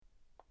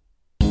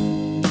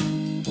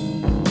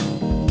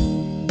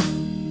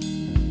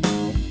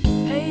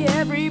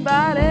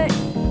everybody.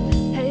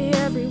 Hey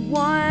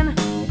everyone.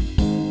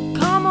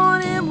 Come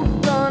on in,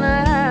 we're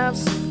gonna have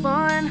some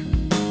fun.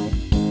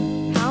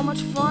 How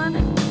much fun?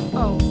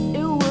 Oh,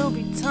 it will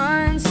be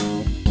tons.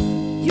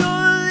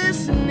 You're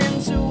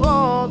listening to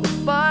all the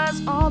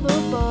buzz, all the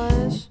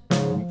buzz.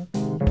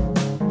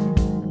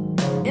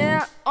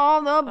 Yeah,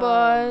 all the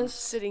buzz.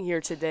 Sitting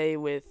here today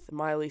with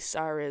Miley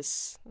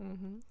Cyrus.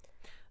 Mm-hmm.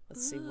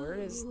 Let's see, where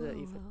is the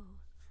even?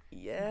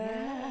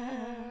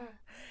 Yeah.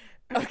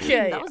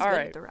 Okay, that was all good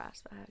right. with the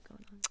rasp I had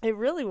going on. It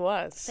really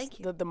was. Thank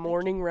you. The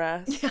morning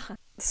rasp. Yeah.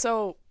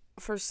 So,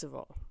 first of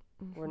all,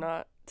 we're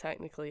not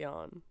technically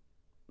on,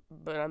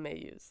 but I may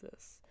use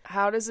this.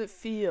 How does it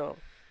feel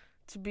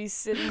to be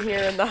sitting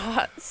here in the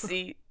hot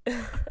seat? In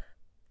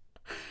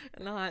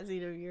the hot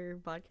seat of your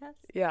podcast?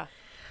 Yeah.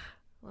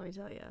 Let me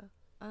tell you.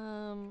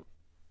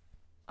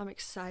 I'm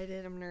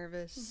excited. I'm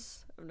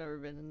nervous. I've never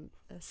been in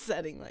a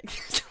setting like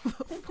this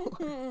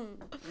before.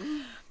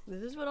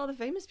 This is what all the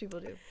famous people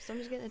do. So I'm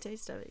just getting a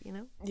taste of it, you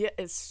know? Yeah,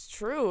 it's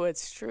true.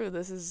 It's true.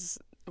 This is,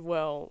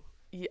 well,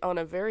 on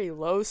a very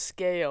low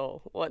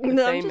scale, what the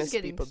famous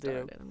people do.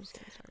 I'm just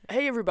getting started.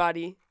 Hey,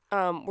 everybody.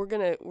 We're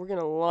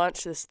gonna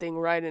launch this thing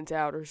right into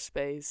outer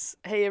space.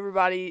 Hey,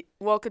 everybody.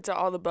 Welcome to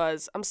All the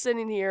Buzz. I'm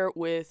sitting here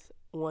with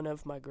one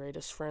of my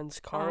greatest friends,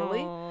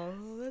 Carlie.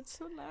 Oh, that's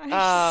so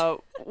nice.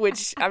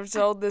 Which I've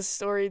told this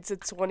story to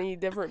 20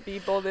 different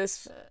people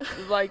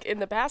in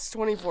the past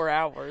 24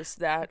 hours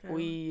that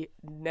we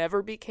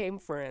never became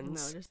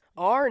friends.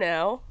 Are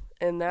now,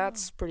 and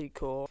that's pretty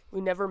cool. We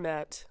never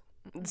met.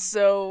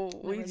 So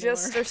we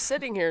just are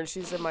sitting here, and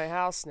she's in my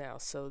house now,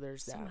 so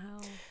there's that. Somehow.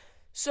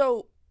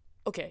 So,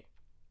 okay,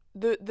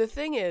 the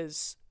thing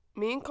is,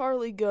 me and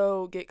Carlie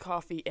go get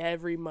coffee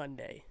every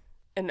Monday.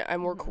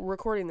 And we're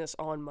recording this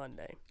on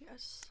Monday.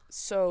 Yes.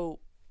 So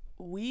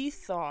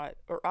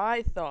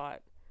I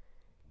thought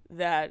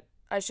that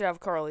I should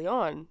have Carlie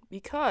on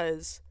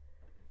because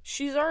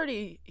she's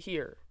already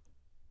here,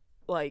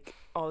 like,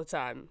 all the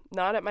time.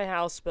 Not at my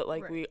house, but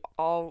like we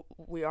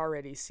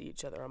already see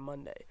each other on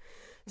Monday.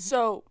 Mm-hmm.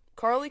 So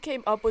Carlie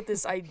came up with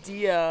this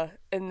idea,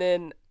 and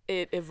then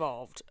it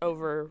evolved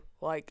over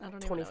like 24 hours. I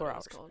don't even know what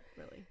hours. it's called,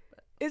 really.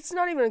 It's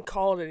not even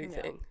called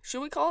anything. No.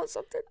 Should we call it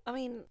something? I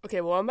mean... Okay,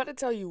 well, I'm about to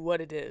tell you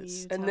what it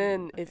is. And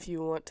then if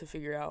you want to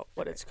figure out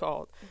what it's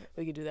called,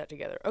 we can do that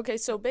together. Okay,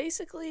 so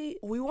basically,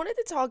 we wanted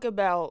to talk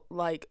about,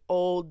 like,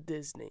 old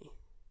Disney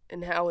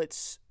and how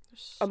it's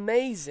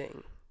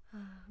amazing.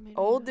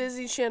 Old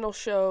Disney Channel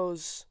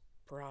shows,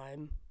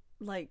 Prime.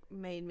 Like,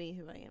 made me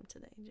who I am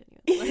today,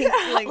 genuinely.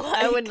 Like,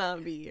 I would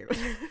not be here.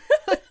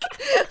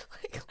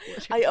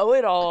 I owe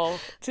it all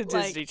to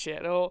Disney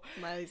Channel.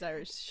 Miley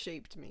Cyrus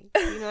shaped me.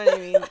 You know what I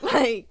mean?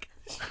 Like,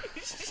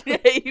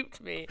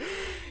 shaped me.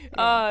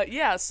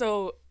 Yeah.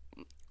 So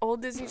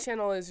old Disney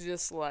Channel is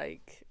just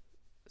like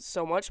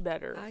so much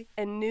better,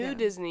 and new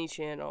Disney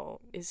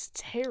Channel is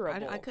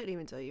terrible. I couldn't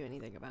even tell you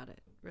anything about it,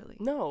 really.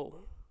 No,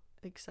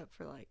 except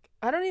for like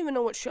I don't even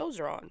know what shows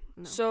are on.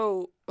 No.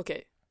 So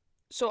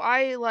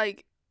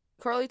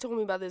Carlie told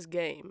me about this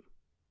game.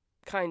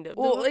 Kind of.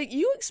 Well, like,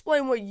 you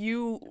explain what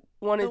you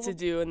wanted to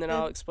do, and then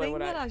I'll explain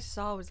what I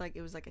saw was like,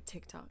 it was like a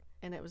TikTok,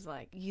 and it was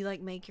like, you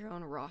like make your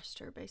own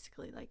roster,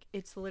 basically. Like,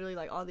 it's literally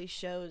like all these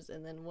shows,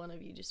 and then one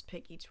of you just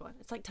pick each one.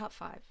 It's like top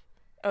 5.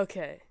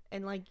 Okay.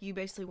 And like, you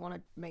basically want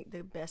to make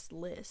the best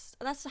list.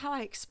 That's how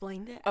I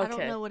explained it. Okay. I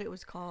don't know what it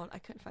was called. I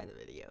couldn't find the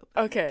video.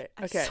 Okay.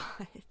 I saw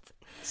it.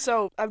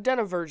 So I've done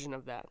a version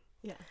of that.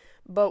 Yeah.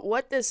 But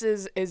what this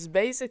is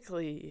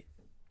basically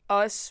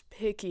us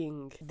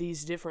picking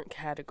these different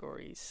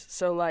categories.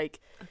 So, like,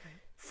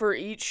 for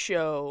each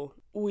show,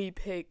 we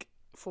pick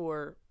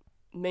for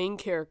main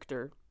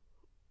character,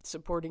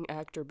 supporting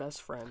actor, best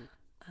friend.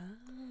 Oh.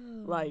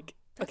 Like,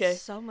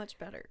 that's so much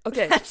better.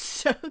 Okay. That's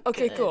so good.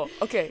 Okay, cool.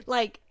 Okay.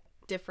 Like,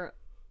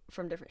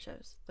 from different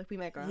shows. Like, we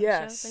make our own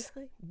show,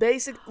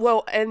 basically?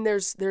 Well, and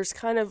there's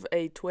kind of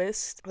a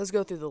twist. Let's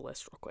go through the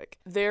list real quick.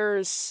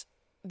 There's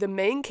the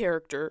main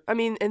character, I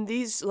mean, and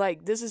these,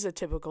 like, this is a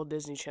typical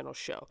Disney Channel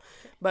show,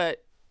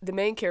 but the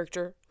main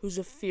character, who's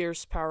a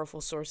fierce, powerful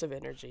source of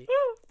energy,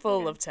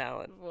 full of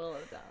talent.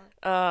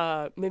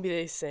 Maybe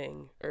they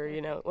sing, or,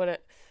 you know,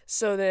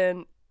 so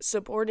then,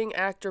 supporting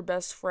actor,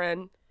 best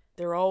friend,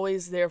 they're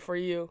always there for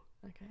you.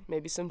 Okay.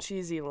 Maybe some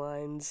cheesy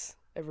lines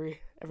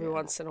every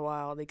once in a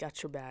while. They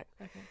got your back.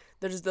 Okay.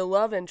 There's the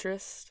love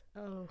interest.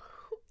 Oh.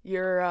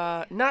 You're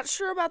not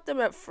sure about them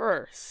at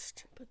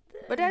first,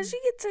 but as you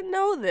get to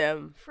know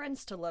them...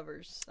 Friends to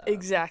lovers. So.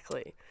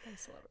 Exactly.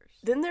 Friends to lovers.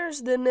 Then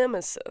there's the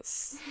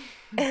nemesis,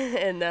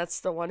 and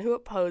that's the one who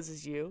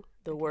opposes you,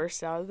 the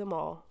worst out of them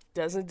all,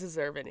 doesn't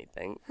deserve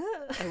anything.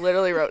 I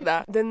literally wrote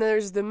that. Then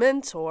there's the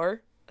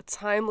mentor, a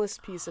timeless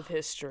piece of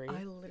history.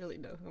 I literally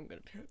know who I'm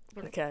going to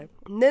pick. Okay.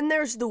 And then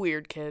there's the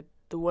weird kid,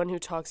 the one who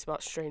talks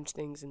about strange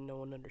things and no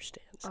one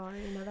understands. Oh, I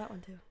didn't know that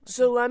one too. Okay.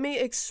 So let me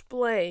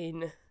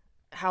explain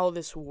how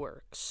this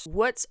works.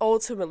 What's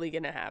ultimately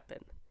going to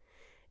happen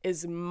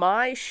is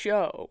my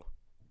show,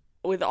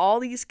 with all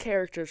these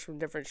characters from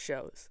different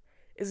shows,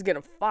 is going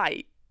to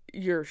fight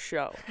your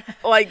show.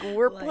 Like,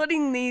 we're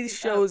putting these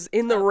shows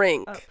in the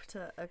rink.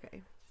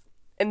 Okay.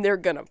 And they're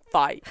gonna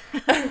fight.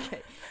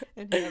 Okay.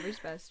 And whoever's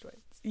best wins.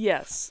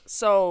 Yes.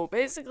 So,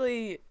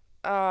 basically,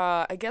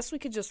 I guess we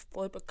could just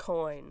flip a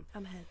coin.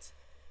 I'm heads.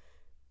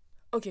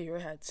 Okay, you're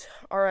heads.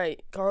 All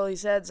right.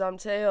 Carlie's heads, I'm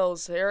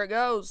tails. Here it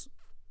goes.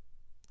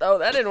 Oh,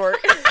 that didn't work.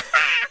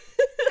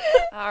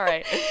 All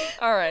right,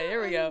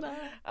 here we go.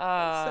 So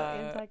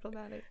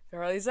anticlimactic.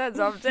 Carlie's heads,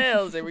 I'm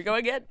tails. Here we go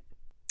again.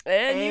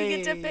 And you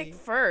get to pick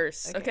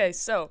first. Okay,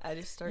 so I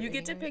just started you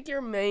get to pick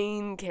your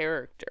main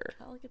character.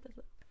 I'll look at this.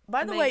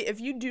 By the way, if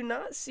you do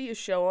not see a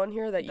show on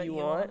here that you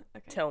want,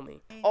 tell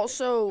me.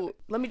 Also,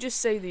 let me just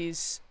say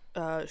these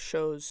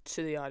shows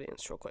to the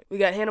audience real quick. We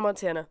got Hannah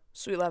Montana,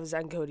 Sweet Life of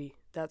Zack and Cody,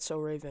 That's So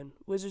Raven,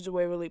 Wizards of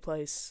Waverly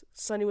Place,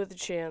 Sunny with a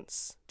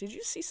Chance. Did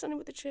you see Sunny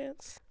with a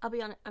Chance? I'll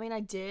be honest. I mean, I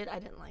did. I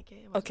didn't like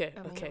it. Okay.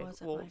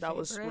 Well, that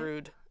was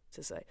rude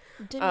to say.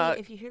 Demi,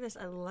 if you hear this,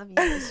 I love you.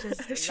 It's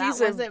just she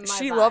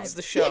vibe. loves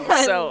the show.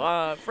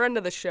 So, friend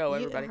of the show,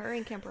 everybody. Her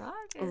and Camp Rock.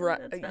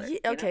 Right.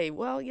 Okay.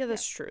 Well, yeah,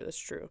 that's true. That's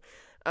true.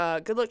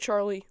 Good Luck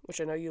Charlie,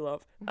 which I know you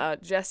love.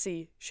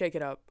 Jesse, Shake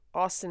It Up.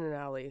 Austin and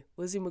Allie.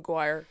 Lizzie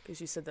McGuire, because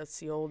you said that's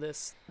the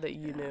oldest that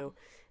you knew.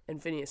 And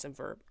Phineas and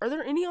Ferb. Are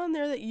there any on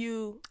there that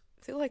you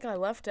feel like I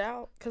left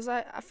out? Because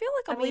I feel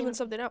like I'm leaving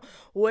something out.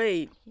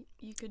 Wait.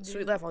 You could do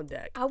Sweet Life on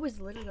Deck. I was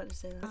literally about to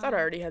say that. I thought I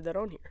already had that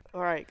on here.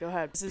 All right, go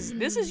ahead.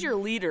 This is your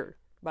leader,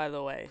 by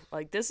the way.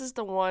 Like, this is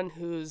the one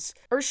who's...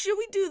 Or should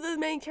we do the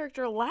main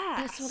character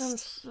last?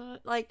 That's what I'm...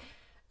 Like...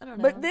 I don't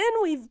know. But then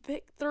we've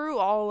picked through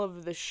all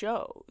of the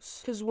shows.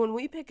 Because when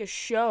we pick a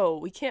show,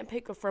 we can't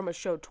pick from a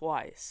show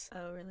twice.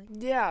 Oh, really?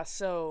 Yeah,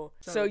 so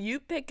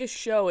you pick a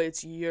show,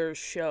 it's your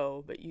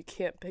show, but you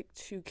can't pick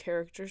two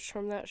characters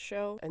from that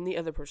show, and the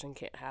other person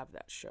can't have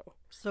that show.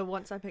 So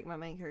once I pick my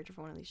main character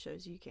for one of these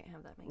shows, you can't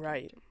have that main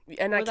character. Right.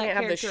 And I can't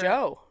have the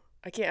show.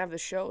 I can't have the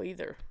show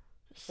either.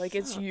 Like,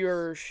 it's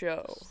your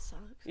show.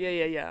 Sucks.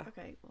 Yeah.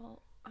 Okay,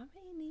 well, I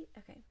may need...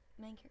 Okay,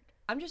 main character.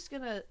 I'm just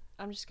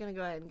gonna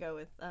go ahead and go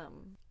with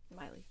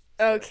Miley.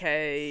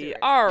 Okay,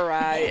 all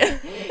right.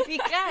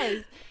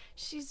 Because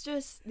she's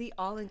just the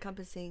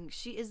all-encompassing.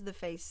 She is the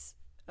face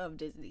of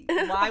Disney.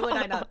 Why would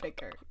I not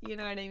pick her? You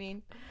know what I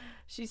mean?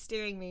 She's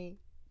staring me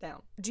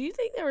down. Do you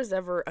think there was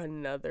ever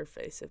another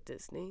face of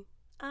Disney?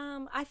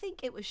 I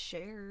think it was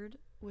shared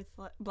with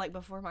like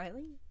before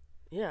Miley.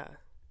 Yeah.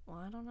 Well,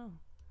 I don't know.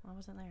 I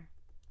wasn't there.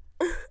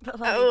 But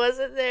I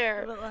wasn't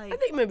there. But I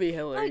think maybe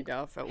Hillary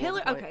Duff at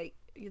one point. Okay,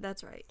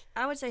 that's right.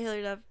 I would say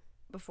Hillary Duff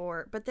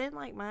before, but then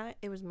like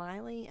it was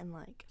Miley and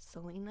like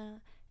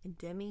Selena and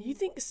Demi. You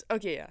think?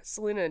 Okay, yeah,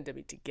 Selena and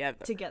Demi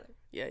together.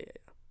 Yeah.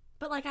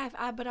 But like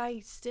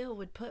I still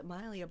would put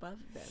Miley above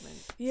them.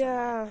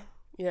 Yeah.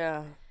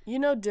 You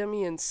know,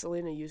 Demi and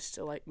Selena used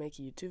to like make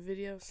YouTube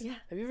videos. Yeah.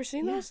 Have you ever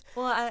seen those?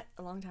 Well,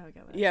 a long time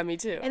ago. Yeah, me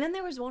too. And then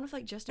there was one with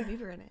like Justin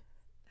Bieber in it.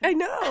 I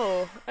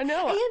know. And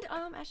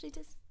Ashley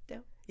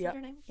Tisdale. Is that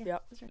her name? Yeah.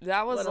 That's right.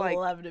 That was like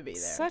love to be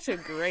there. Such a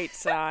great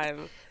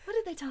time. What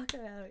did they talk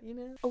about? You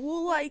know.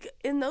 Well, like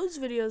in those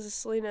videos of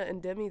Selena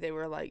and Demi, they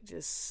were like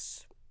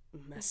just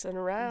messing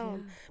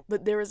around. Yeah.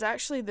 But there was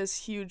actually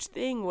this huge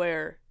thing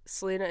where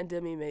Selena and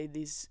Demi made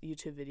these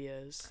YouTube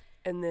videos.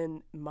 And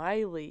then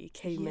Miley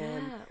came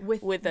in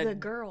with the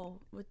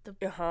girl with the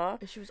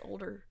she was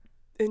older,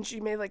 and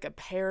she made like a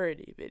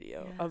parody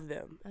video of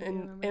them,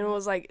 and it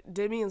was like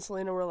Demi and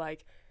Selena were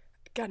like,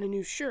 "Got a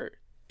new shirt.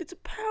 It's a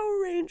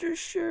Power Rangers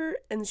shirt,"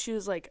 and she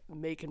was like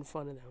making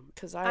fun of them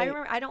because I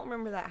don't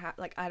remember that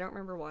I don't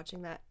remember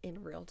watching that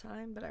in real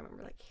time, but I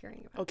remember like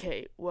hearing about.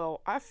 Okay,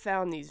 well I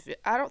found these.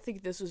 I don't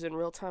think this was in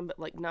real time, but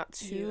like not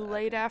too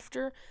late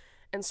after,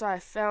 and so I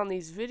found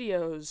these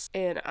videos,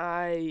 and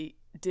I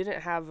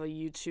didn't have a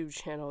YouTube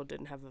channel,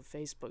 didn't have a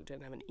Facebook,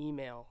 didn't have an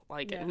email,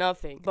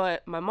 nothing.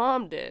 But my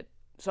mom did.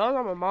 So I was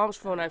on my mom's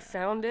phone, I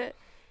found it,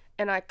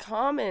 and I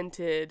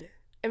commented,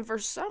 and for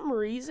some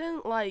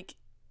reason, like,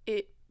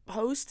 it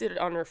posted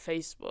on her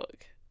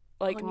Facebook.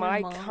 Like,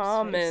 my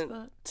comment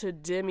Facebook? To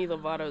Demi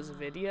Lovato's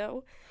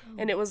video,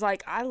 and it was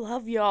like, "I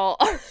love y'all."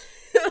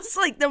 It was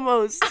like the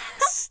most,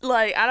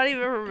 like, I don't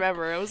even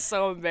remember. It was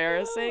so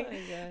embarrassing.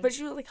 But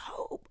she was like,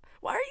 "Hope,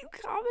 why are you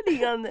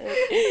commenting on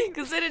this?"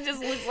 Because then it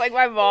just looks like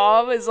my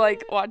mom is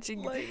like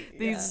watching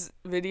these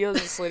videos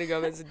of Selena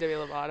Gomez and Demi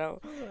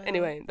Lovato.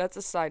 Anyway, that's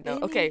a side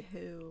note. Okay.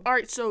 All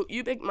right, so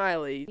you pick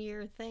Miley.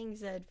 Your thing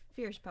said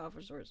fierce,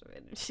 powerful source of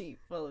energy,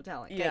 full of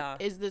talent. Yeah.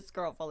 Is this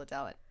girl full of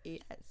talent? Yes.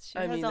 She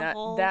has a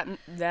whole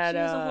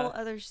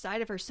other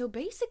side of her. So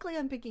basically,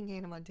 I'm picking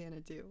Hannah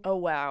Montana too. Oh,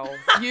 wow.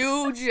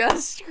 You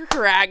just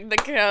cracked the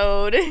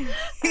code.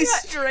 You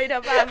straight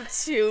up have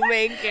two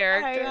main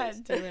characters.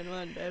 I got 2 in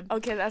 1, babe.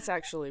 Okay, that's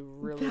actually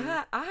really...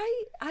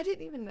 I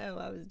didn't even know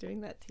I was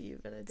doing that to you,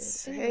 but I did.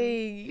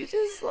 Hey, you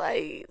just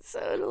like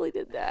totally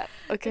did that.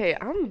 Okay,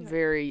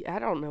 I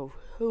don't know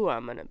who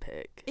I'm gonna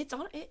pick.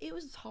 It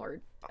was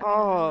hard.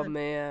 Oh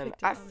man,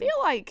 I feel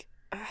like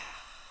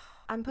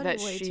I'm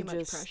putting way too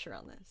much pressure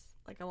on this.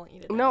 Like, I want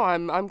you to know.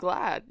 No, I'm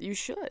glad. You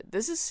should.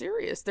 This is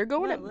serious. They're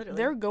going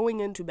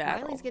into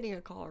battle. Miley's getting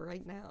a call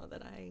right now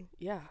that I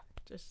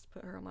just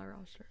put her on my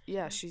roster.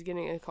 Yeah, she's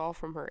getting a call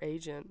from her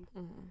agent.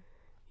 Mm-hmm.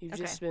 You've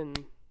just been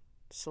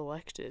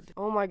selected.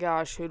 Oh my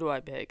gosh, who do I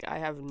pick? I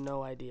have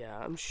no idea.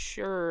 I'm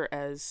sure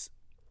as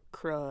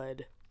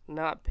crud,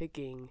 not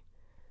picking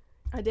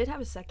I did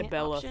have a second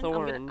Bella option.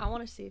 Thorne. I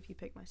want to see if you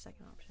pick my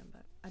second option,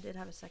 but I did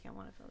have a second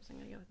one if I wasn't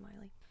going to go with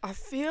Miley. I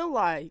feel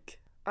like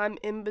I'm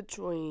in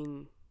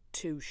between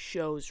two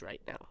shows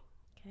right now.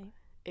 Okay.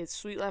 It's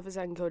Sweet Life of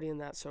Zack and Cody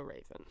and That's So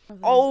Raven.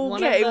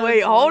 Okay,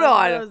 wait, hold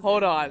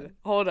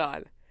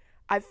on.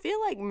 I feel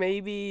like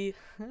maybe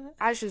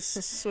I should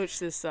switch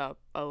this up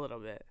a little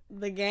bit.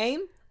 The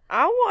game?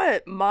 I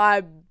want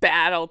my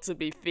battle to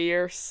be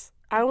fierce.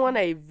 I want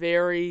a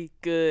very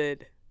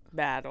good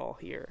battle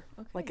here.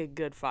 Okay. Like a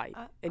good fight.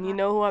 And you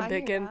know who I'm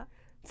picking?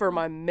 For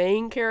my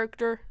main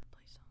character?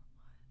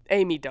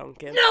 Amy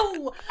Duncan.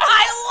 No!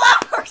 I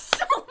love her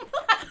so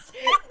much!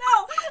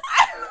 No!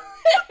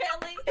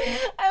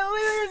 I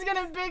literally was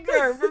gonna pick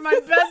her for my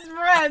best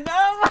friend.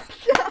 Oh my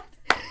god!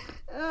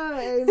 Oh,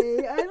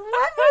 Amy. I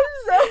love her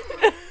so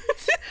much.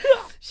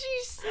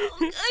 She's so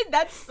good.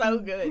 That's so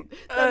good.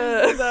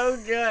 That is so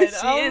good.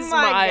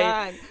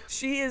 God.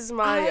 She is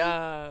my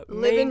Live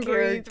main and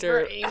breathe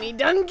character. for Amy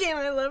Duncan.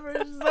 I love her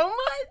so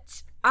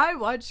much. I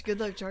watched Good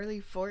Luck Charlie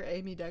for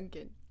Amy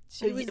Duncan.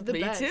 She was the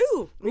best. Me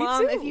too.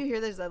 Mom, if you hear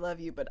this, I love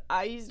you, but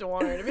I used to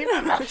want her to be my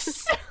mom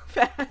so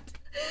bad. I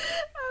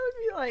would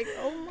be like,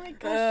 oh my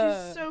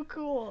gosh, she's so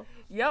cool.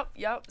 Yep.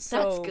 So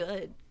That's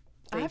good.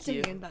 I have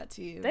you. to hand that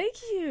to you. Thank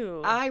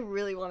you. I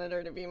really wanted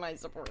her to be my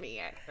supporting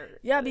actor.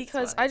 Yeah,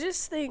 because I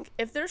just think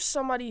if there's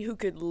somebody who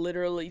could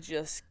literally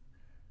just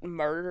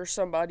murder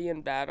somebody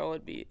in battle,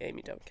 it'd be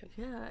Amy Duncan.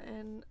 Yeah,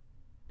 and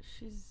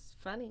she's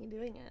funny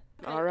doing it.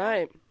 All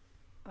right.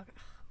 Okay.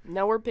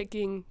 Now we're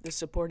picking the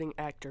supporting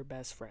actor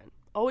best friend.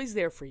 Always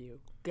there for you.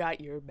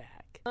 Got your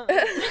back.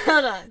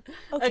 Hold on.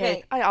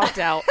 Okay, I opt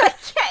out.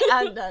 Okay,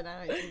 I'm done.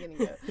 I'm gonna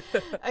go.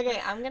 Okay,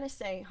 I'm gonna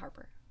say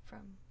Harper from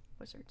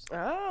Wizards.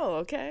 Oh,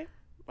 okay.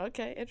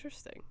 Okay,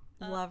 interesting.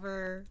 Love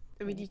her.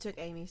 I mean, you took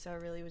Amy, so I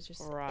really was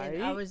just Right.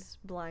 and I was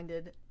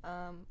blinded.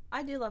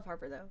 I do love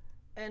Harper though,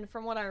 and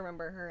from what I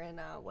remember, her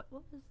and what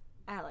was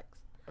Alex?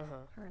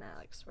 Her and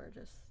Alex were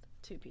just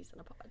two peas in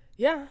a pod.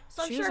 Yeah,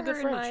 So I'm she sure was a good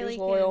her and friend. She was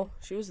Miley loyal.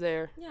 She was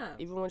there. Yeah.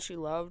 Even when she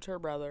loved her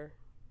brother,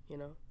 you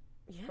know.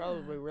 Yeah.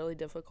 Probably really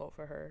difficult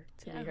for her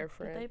to be her But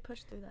friend. they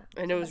pushed through that.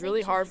 And So it I was think really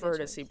she's hard a for good her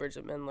to choice. see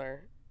Bridget Mendler.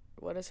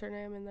 What is her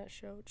name in that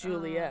show?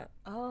 Juliet.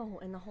 Oh,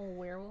 and the whole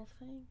werewolf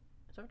thing?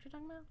 Is that what you're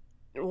talking about?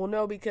 Well,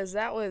 no, because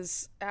that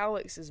was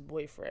Alex's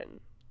boyfriend.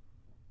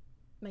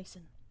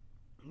 Mason.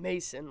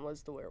 Mason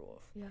was the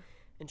werewolf. Yeah.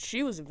 And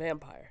she was a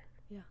vampire.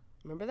 Yeah.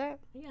 Remember that?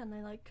 Yeah, and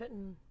they like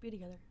couldn't be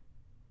together.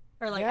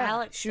 Or like yeah,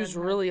 Alex. she was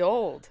and her. really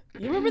old.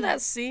 You remember that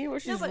scene where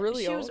she's No, but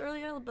really she old? was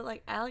really old, but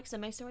like Alex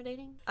and Mason were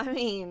dating. I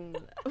mean,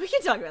 we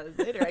can talk about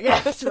this later, I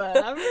guess. But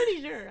I'm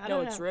pretty sure. I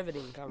don't it's know.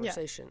 riveting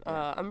conversation.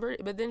 Yeah.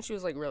 But then she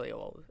was like really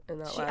old in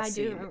that I last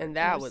do scene, remember. and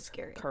that It was was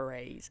scary.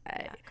 crazy.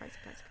 Yeah, crazy.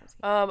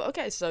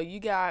 Okay, so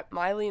you got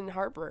Miley and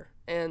Harper,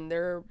 and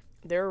they're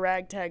a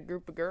ragtag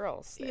group of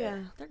girls. There. Yeah,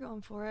 they're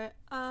going for it.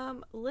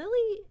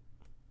 Lily,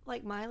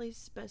 like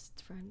Miley's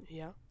best friend.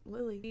 Yeah.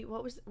 Lily,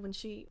 what was when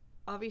she?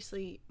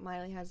 Obviously,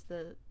 Miley has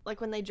the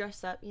like when they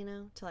dress up, you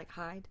know, to like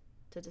hide,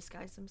 to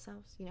disguise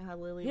themselves. You know how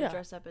Lily would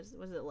dress up as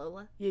was it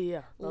Lola?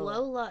 Yeah.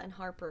 Lola and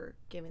Harper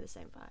give me the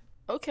same vibe.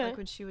 Okay. Like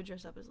when she would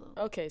dress up as Lola.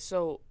 Okay,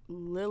 so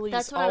Lily's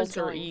That's what I was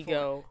alter going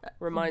ego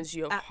reminds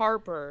you of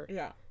Harper.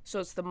 Yeah. So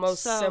it's the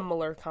most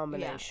similar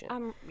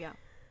combination. Yeah.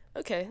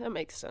 Okay, that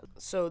makes sense.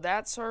 So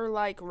that's our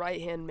like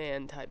right-hand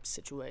man type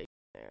situation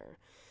there.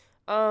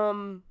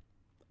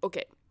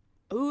 Okay.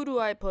 Who do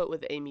I put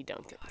with Amy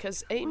Duncan?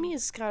 Because Amy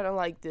is kind of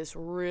like this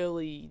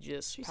really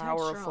just She's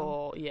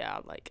powerful. Yeah,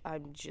 like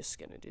I'm just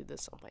gonna do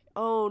this on my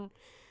own.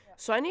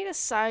 So I need a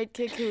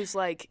sidekick who's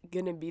like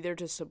gonna be there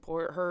to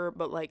support her,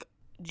 but like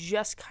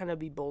just kind of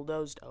be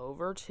bulldozed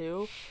over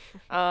too.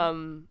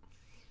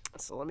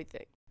 So let me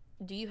think.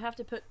 Do you have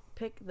to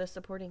pick the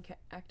supporting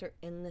actor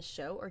in the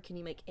show, or can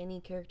you make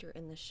any character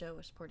in the show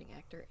a supporting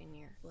actor in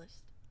your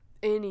list?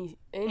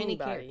 Anybody.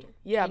 character.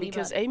 Yeah,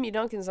 because Amy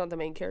Duncan's not the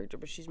main character,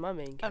 but she's my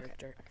main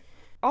character. Okay.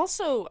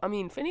 Also, I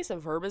mean, Phineas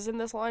and Ferb is in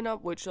this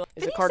lineup, which is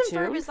a cartoon. Phineas and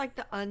Ferb is like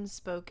the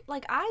unspoken.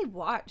 Like I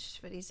watched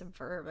Phineas and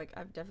Ferb. Like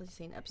I've definitely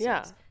seen episodes.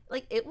 Yeah.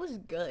 Like it was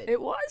good. It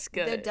was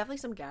good. There's definitely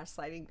some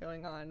gaslighting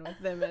going on with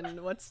them.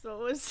 And what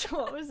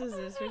was his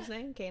sister's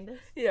name? Candace.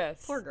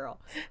 Yes. Poor girl.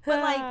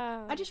 But like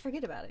I just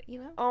forget about it.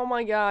 You know. Oh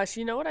my gosh!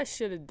 You know what I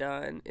should have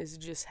done is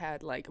just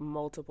had like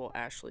multiple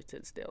Ashley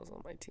Tisdales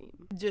on my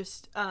team.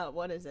 Just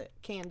what is it?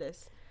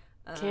 Candace.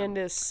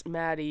 Candace,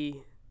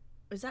 Maddie.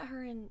 Was that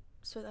her in?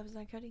 So that was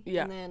that Cody?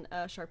 Yeah. And then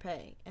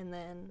Sharpay. And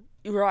then...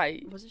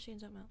 Right. Was it she in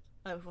something else?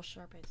 Oh, well,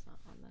 Sharpay's not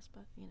on this,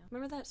 but, you know.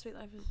 Remember that Sweet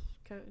Life of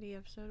Cody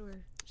episode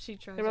where she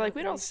tries... They were like,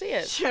 we don't see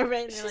it.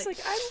 Sharpay, and She's like,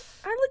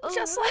 I look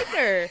just like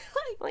her.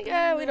 Like,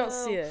 we don't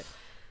see it.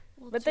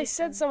 Well, but they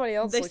said somebody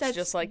else looks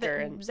just like her.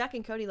 And Zach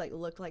and Cody, like,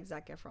 looked like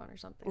Zac Efron or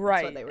something.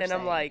 right. That's what they were and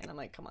saying. I'm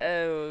like, come on.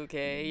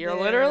 okay, you're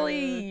They're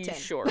literally 10.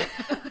 short.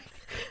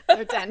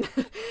 They're 10.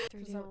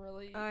 Because I'm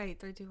really... All right,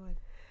 3, 2, 1.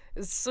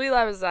 It's Sweet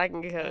Life of Zach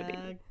and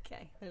Cody.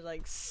 Okay. There's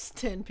like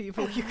 10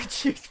 people you could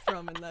choose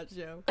from in that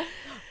show.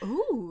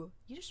 Ooh,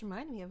 you just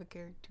reminded me of a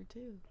character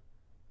too.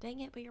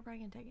 Dang it, but you're probably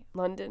gonna take it.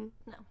 London?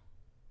 No.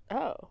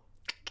 Oh.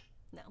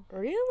 No.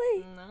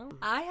 Really? No.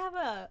 I have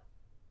a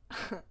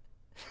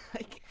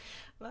like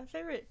my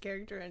favorite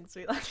character in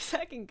Sweet Life of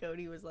Zach and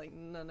Cody was like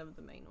none of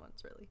the main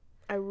ones really.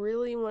 I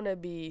really want to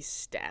be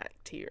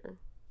stacked here.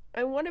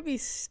 I want to be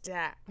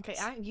stacked. Okay,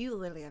 you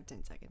literally have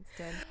 10 seconds.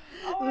 10.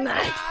 Oh my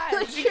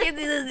god! You can't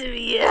do this to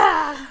me.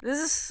 Yeah. This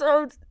is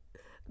so...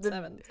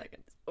 7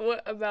 seconds.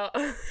 What about...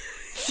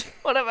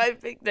 What if I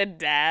pick the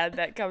dad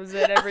that comes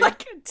in every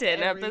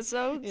 10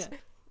 episodes? Yeah.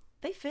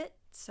 They fit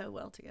so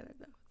well together,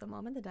 though. The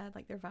mom and the dad,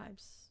 like, their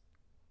vibes.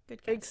 Good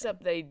casting.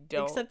 Except they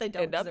don't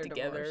end up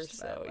together, divorced,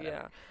 so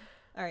yeah.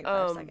 All right,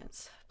 5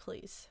 seconds,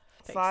 please.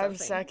 Take 5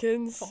 something.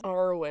 seconds?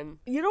 Arwen.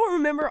 You don't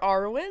remember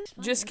Arwen?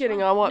 Just kidding,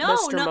 fine. I want No,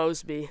 Mr. no.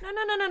 Mosby.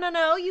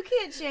 No, you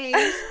can't change.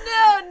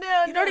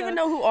 No. You don't even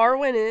know who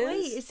Arwen is?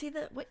 Wait, is he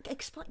the... Wait,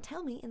 explain,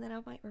 tell me, and then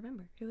I might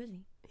remember. Who is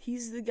he?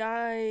 He's the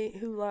guy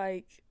who,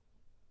 like,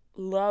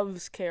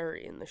 loves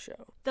Carrie in the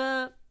show.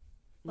 The...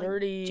 Like,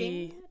 nerdy...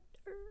 janitor?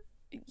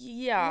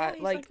 Yeah,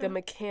 he's like the a-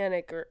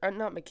 mechanic, or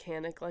not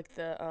mechanic, like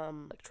the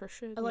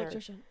electrician. or-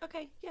 Electrician.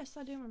 Okay, yes,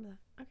 I do remember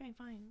that. Okay,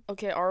 fine.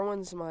 Okay,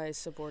 Arwen's my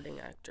supporting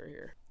actor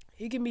here.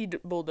 He can be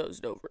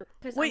bulldozed over.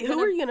 'Cause Wait, I'm who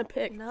gonna- are you gonna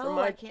pick? No, for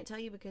my... I can't tell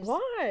you because...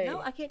 Why? No,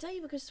 I can't tell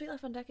you because Sweet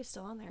Life on Deck is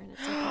still on there and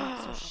it's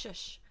okay, so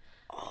shush.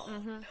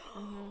 Oh, no.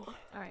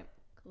 All right,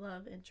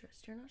 love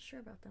interest. You're not sure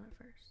about them at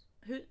first.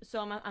 Who? So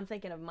I'm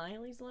thinking of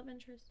Miley's love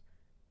interest.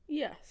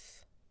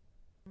 Yes.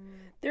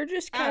 They're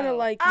just kind of Oh.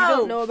 like, you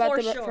don't know about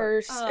for them at sure.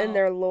 first, Oh. and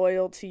they're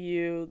loyal to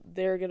you.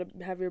 They're gonna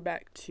have your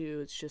back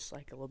too. It's just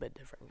like a little bit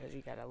different because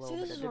you got a little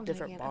See, this bit is of what a I'm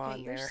different thinking. bond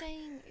Okay,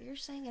 there. you're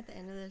saying at the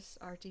end of this,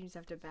 our teams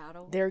have to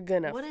battle. They're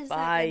gonna What is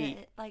fight. that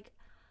gonna, like?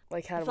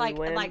 Like, how If, do we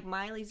win? like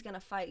Miley's gonna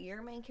fight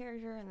your main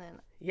character, and then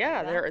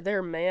Yeah, that?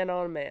 they're man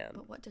on man.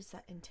 But what does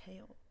that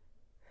entail?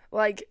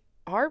 Like,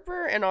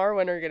 Harper and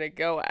Arwen are gonna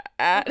go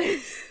at.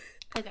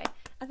 Okay,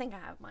 I think I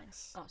have mine.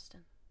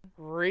 Austin.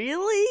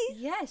 Really?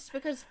 Yes,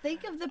 because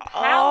think of the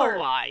power. Oh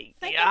my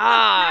Think gosh.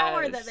 of the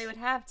power that they would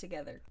have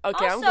together.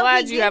 Okay, I'm Also,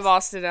 glad he you have gets-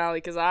 Austin Alley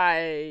because I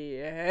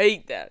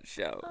hate that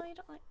show. Oh, you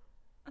don't like?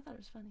 I thought it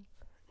was funny.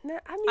 Nah,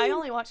 I mean, I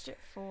only watched it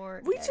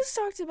for. we Deb. just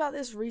talked about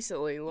this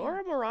recently.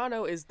 Laura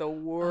Morano is the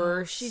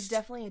worst. She's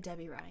definitely a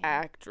Debbie Ryan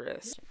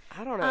actress.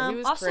 I don't know. He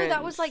was also, that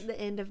cringe. was like the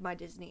end of my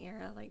Disney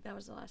era. Like that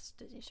was the last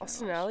Disney show.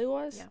 Austin I watched. Alley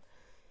was. Yeah.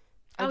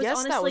 I was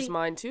guess that was honestly-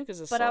 mine too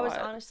because But I was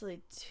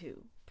honestly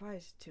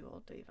probably too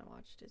old to even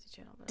watch Disney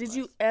Channel. But I Did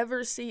you was.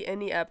 ever see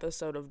any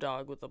episode of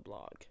Dog with a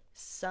Blog?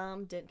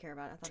 Some didn't care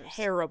about it. I thought it was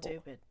Terrible.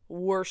 stupid.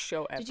 Worst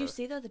show ever. Did you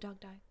see though the dog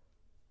died?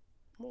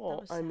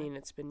 Well, was I sad. mean,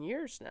 it's been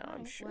years now. I'm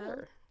Alright, sure.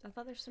 well, I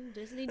thought there's some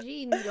Disney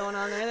genes going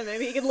on there that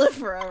maybe he could live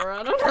forever.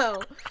 I don't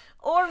know.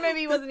 Or maybe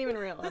he wasn't even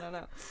real. I don't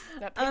know.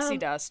 That pixie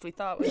dust we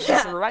thought was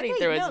Yeah. just running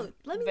through his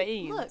let me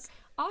veins. look.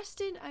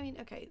 Austin, I mean,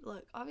 okay,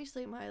 look.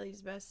 Obviously,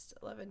 Miley's best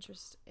love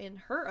interest in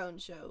her own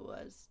show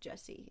was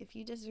Jesse. If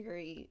you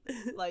disagree,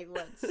 like,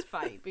 let's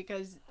fight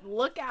because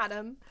look at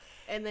him,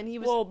 and then he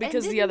was Well, and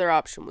because the didn't- other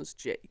option was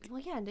Jake.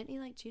 Well, yeah, and didn't he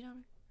like cheat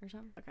on her or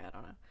something? Okay, I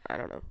don't know. I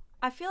don't know.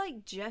 I feel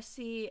like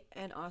Jesse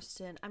and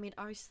Austin. I mean,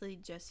 obviously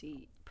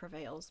Jesse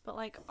prevails, but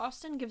like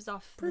Austin gives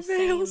off the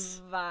Prevails?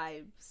 same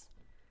vibes.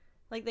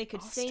 Like they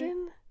could sing.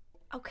 Austin?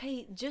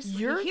 Okay, just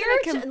You're hear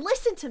gonna it.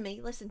 Listen to me.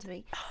 Listen to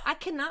me. I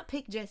cannot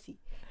pick Jesse.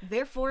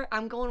 Therefore,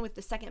 I'm going with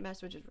the second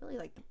best, which is really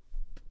like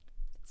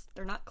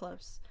they're not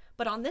close.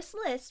 But on this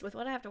list, with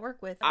what I have to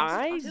work with,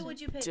 who would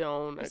you pick?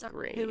 don't I'm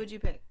sorry, agree. Who would you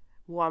pick?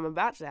 Well, I'm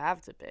about to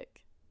have to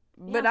pick.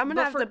 But Yeah, I'm going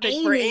to have for to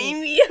pick for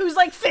Amy. who's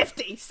like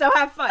 50. So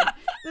have fun.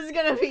 This is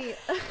gonna be.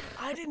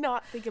 I did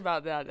not think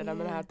about that, and I'm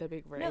going to Yeah. have to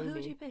pick for No, Amy. who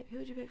would you pick? Who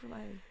would you pick for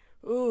Miley?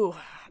 Ooh,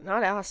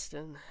 not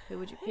Austin. Who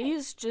would you pick?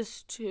 He's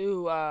just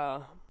too,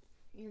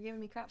 You're giving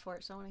me crap for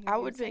it, so I want to hear. I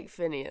what would you say. pick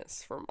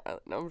Phineas for Miley.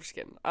 No, I'm just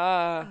kidding.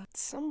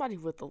 Somebody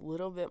with a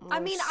little bit more I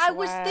mean, I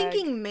was swag.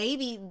 thinking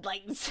maybe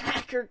like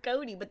Zach or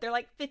Cody, but they're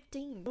like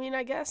 15. I mean,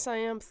 I guess I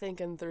am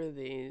thinking through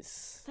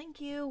these. Thank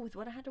you with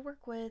what I had to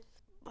work with.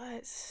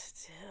 But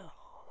still.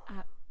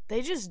 Uh,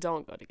 They just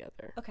don't go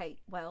together. Okay,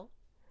 well,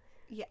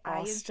 yeah,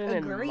 Austin I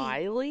and agree.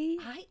 Miley?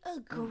 I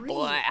agree.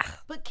 Blah.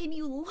 But can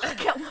you look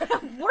at what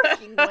I'm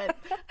working with?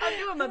 I'm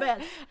doing my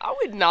best. I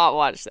would not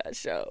watch that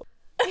show.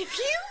 If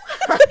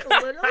you like,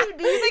 literally,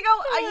 do you think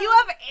you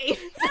have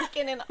Aiden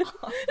taken an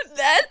off?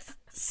 That's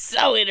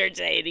so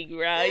entertaining,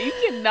 bro. You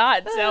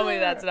cannot tell me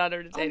that's not I'm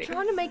entertaining.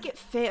 trying to make it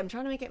fit. I'm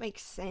trying to make it make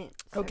sense.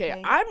 Okay,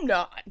 I'm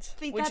not.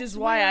 See, Which that's is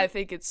why where- I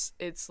think it's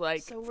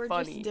like So we're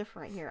funny. just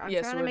different here. I'm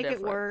Yes, trying to we're make it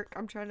different. work.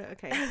 I'm trying to.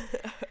 Okay.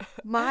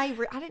 I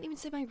didn't even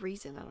say my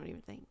reason. I don't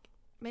even think.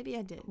 Maybe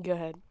I did. Go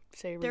ahead.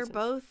 Say your They're reason.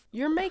 both.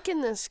 You're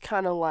making this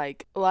kind of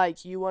like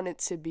you want it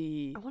to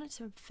be. I want it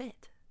to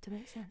fit to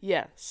make sense.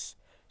 Yes.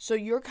 So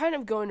you're kind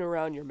of going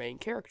around your main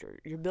character.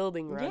 You're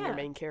building around Yeah. your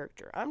main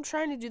character. I'm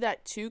trying to do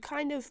that too,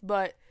 kind of,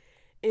 but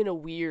in a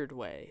weird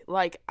way.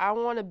 Like, I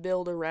want to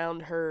build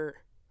around her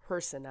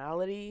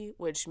personality,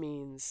 which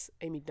means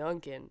Amy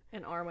Duncan.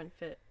 And Arwen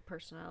fit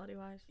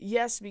personality-wise?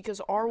 Yes,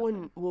 because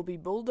Arwen will be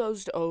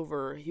bulldozed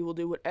over. He will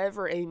do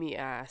whatever Amy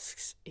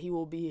asks. He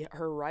will be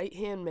her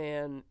right-hand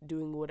man,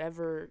 doing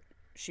whatever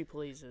she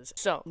pleases.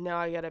 So, now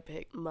I gotta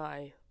pick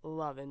my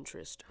love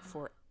interest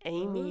for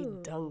Amy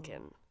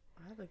Duncan.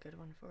 I have a good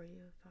one for you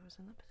if I was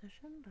in that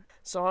position. But...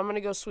 So I'm gonna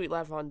go Sweet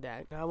Life on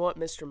deck. I want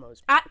Mr.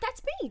 Mosby.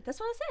 That's me.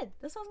 That's what I said.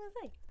 That's what I was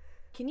gonna say.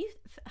 Can you...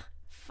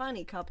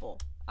 funny couple.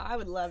 I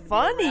would love to be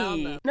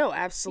around them. No,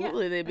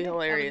 absolutely. They'd be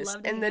hilarious.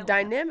 And the hang out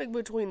dynamic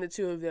between the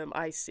two of them,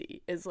 I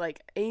see, is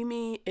like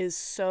Amy is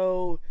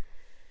so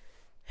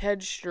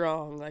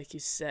headstrong, like you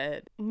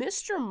said.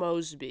 Mr.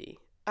 Mosby,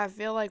 I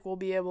feel like we'll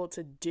be able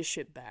to dish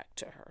it back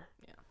to her.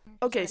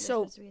 Okay,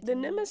 so the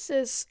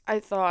nemesis, I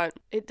thought,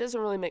 it doesn't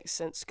really make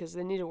sense because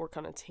they need to work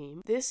on a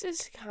team. This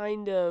is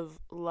kind of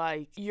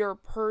like your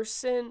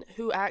person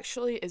who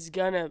actually is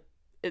gonna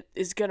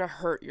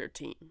hurt your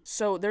team.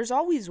 So there's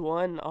always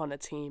one on a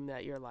team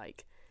that you're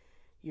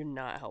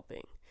not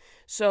helping.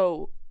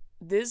 So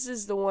this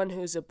is the one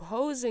who's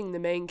opposing the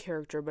main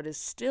character but is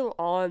still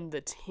on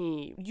the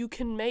team. You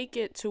can make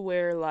it to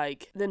where,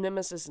 like, the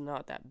nemesis is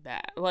not that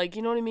bad. Like,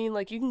 you know what I mean?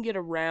 Like, you can get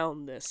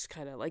around this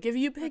kind of, like, if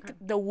you pick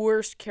the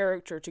worst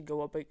character to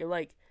go up against,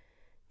 like,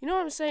 you know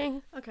what I'm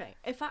saying? Okay.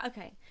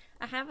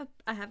 I have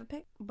a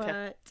pick,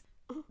 but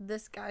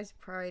this guy's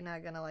probably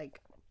not gonna, like,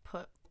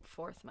 put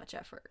forth much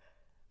effort.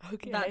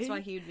 Okay. That's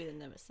why he would be the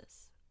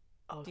nemesis.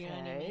 Okay. Do you know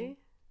what I mean?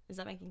 Is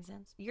that making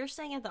sense? You're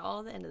saying at the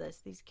end of this,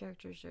 these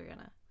characters are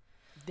gonna...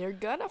 They're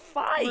gonna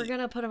fight. We're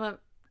gonna put him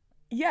up.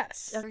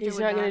 Yes. He's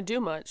not gonna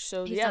do much.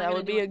 So yeah, that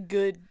would be a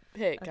good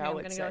pick, I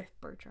would say. I'm gonna go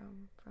with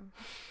Bertram from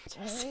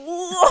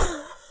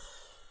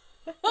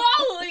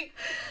Holy!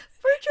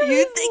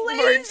 You think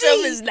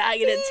Bertram is not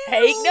gonna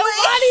take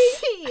nobody?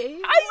 How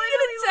you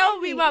gonna tell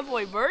me my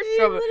boy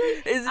Bertram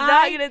is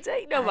not gonna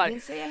take nobody? I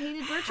didn't say I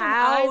hated Bertram.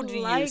 How do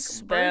you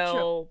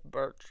spell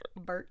Bertram?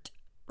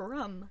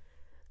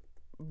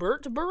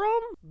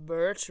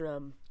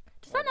 Bertram.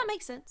 Does that not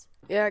make sense?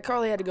 Yeah,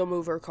 Carlie had to go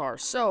move her car.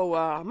 So,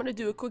 I'm going to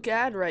do a quick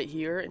ad right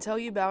here and tell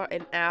you about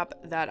an app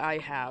that I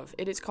have.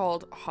 It is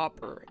called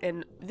Hopper.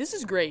 And this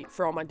is great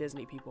for all my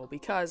Disney people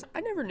because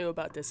I never knew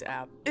about this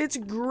app. It's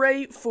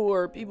great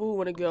for people who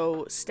want to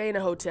go stay in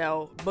a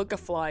hotel, book a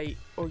flight,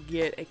 or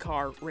get a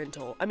car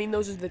rental. I mean,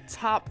 those are the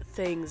top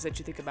things that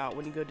you think about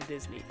when you go to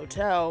Disney.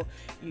 Hotel,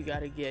 you got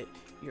to get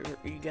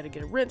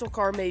a rental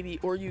car maybe,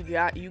 or you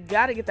got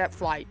to get that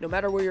flight. No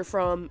matter where you're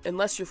from,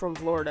 unless you're from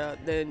Florida,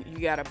 then you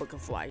got to book a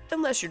flight.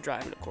 Unless you're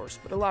driving, of course,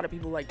 but a lot of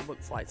people like to book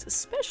flights,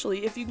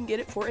 especially if you can get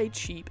it for a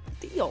cheap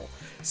deal.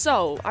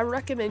 So, I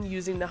recommend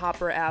using the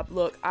Hopper app.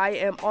 Look, I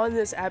am on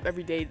this app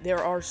every day.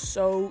 There are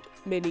so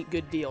many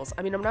good deals.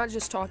 I mean, I'm not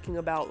just talking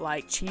about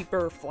like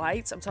cheaper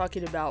flights. I'm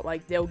talking about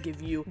like they'll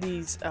give you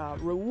these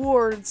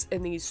rewards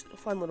and these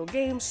fun little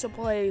games to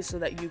play so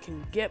that you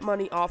can get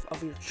money off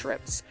of your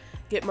trips.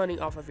 Get money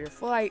off of your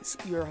flights,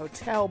 your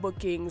hotel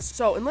bookings.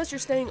 So unless you're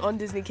staying on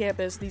Disney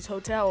campus, these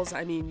hotels,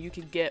 I mean, you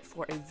can get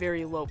for a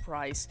very low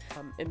price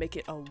and make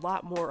it a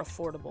lot more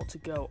affordable to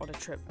go on a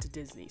trip to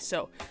Disney.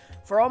 So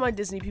for all my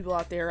Disney people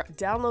out there,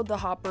 download the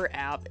Hopper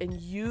app and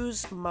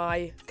use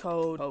my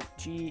code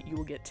OG. You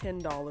will get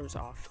 $10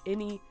 off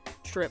any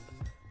trip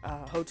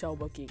hotel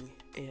booking.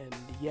 And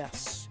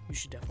yes, you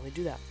should definitely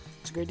do that.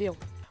 It's a great deal.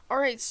 All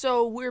right,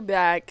 so we're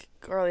back.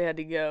 Carlie had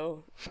to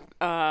go.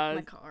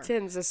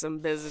 Tends to some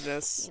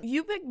business.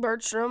 You picked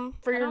Bertram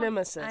for your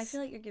nemesis. I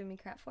feel like you're giving me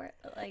crap for it.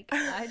 Like,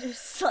 I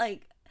just,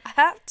 like... I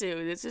have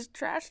to. This is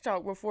trash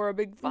talk before a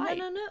big fight.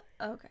 No.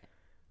 Okay.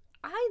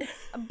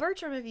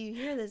 Bertram, if you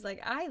hear this,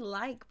 like, I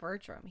like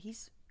Bertram.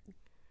 He's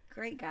a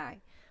great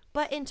guy.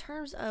 But in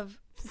terms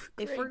of,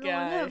 if we're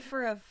going up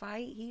for a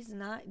fight, he's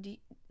not...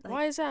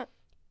 Why is that?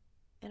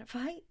 In a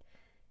fight?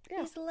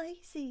 Yeah. He's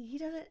lazy. He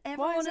doesn't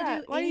ever want to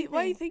do anything.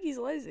 Why do you think he's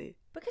lazy?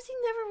 Because he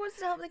never wants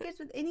to help the kids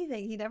with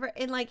anything. He never,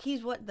 and like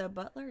he's what, the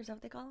butler? Is that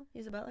what they call him?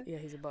 He's a butler? Yeah,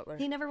 he's a butler.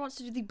 He never wants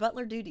to do the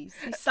butler duties.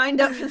 He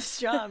signed up for this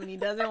job and he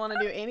doesn't want to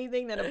do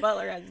anything that a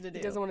butler has to do.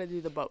 He doesn't want to do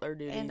the butler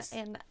duties.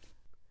 And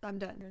I'm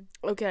done.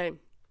 Okay.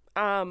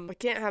 I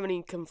can't have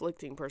any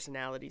conflicting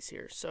personalities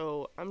here,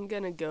 so I'm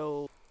gonna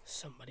go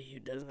somebody who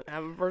doesn't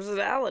have a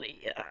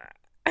personality.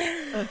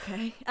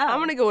 Okay. I'm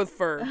gonna go with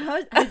Ferb.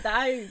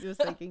 I was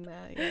thinking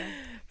that, yeah.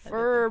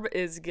 Ferb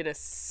is gonna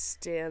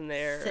stand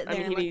there.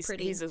 I mean,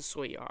 he's a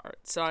sweetheart.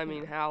 So I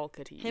mean, how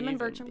could he? Him and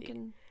Bertram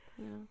can,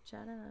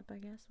 chat it up, I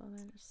guess, while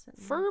they're just sitting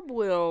there. Ferb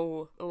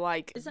will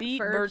beat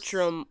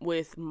Bertram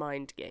with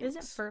mind games.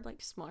 Isn't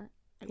Ferb smart?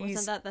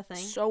 Wasn't that the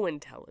thing? So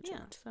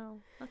intelligent. Yeah, so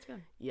that's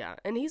good. Yeah,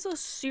 and he's a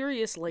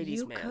serious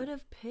ladies' man. You could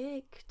have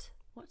picked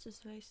what's his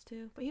face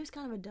too, but he was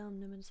kind of a dumb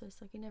nemesis.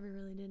 Like he never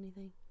really did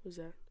anything. Who's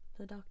that?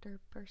 The doctor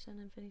person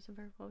in Phineas and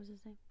Ferb. What was his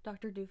name?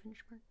 Dr.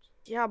 Doofenshmirtz.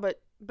 Yeah, but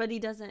he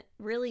doesn't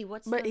really.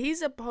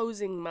 He's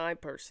opposing my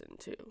person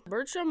too.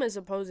 Bertram is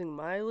opposing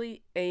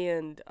Miley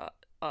and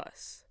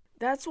us.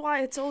 That's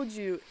why I told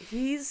you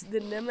he's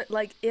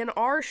the in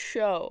our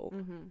show,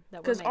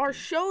 because our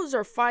shows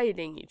are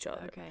fighting each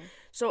other. Okay.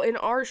 So in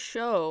our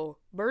show,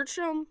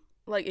 Bertram,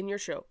 like in your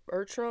show,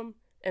 Bertram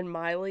and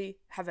Miley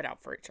have it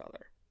out for each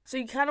other. So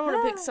you kind of want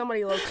to pick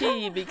somebody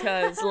low-key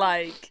because,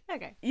 like,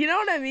 okay. You know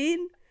what I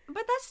mean?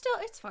 But that's still,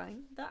 it's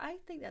fine. I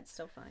think that's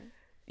still fine.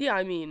 Yeah,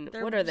 I mean,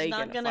 what are they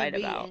going to fight about?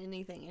 There's not going to be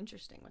anything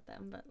interesting with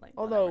them, but, like,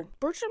 although, whatever.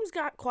 Bertram's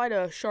got quite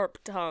a sharp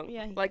tongue.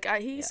 Yeah.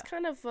 He's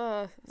kind of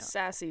a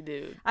sassy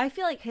dude. I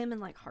feel like him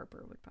and, like,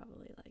 Harper would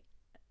probably, like...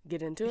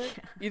 Get into it?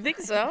 Yeah. You think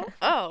so?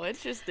 Oh,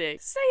 interesting.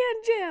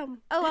 Sand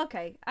Jam! Oh,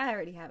 okay. I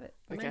already have it.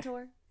 A okay.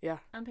 mentor? Yeah.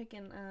 I'm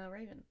picking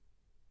Raven.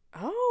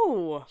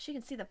 Oh. She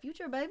can see the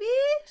future, baby.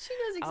 She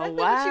knows exactly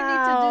what you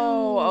need to do.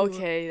 Oh,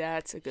 okay.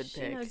 That's a good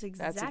pick. She knows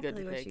exactly that's a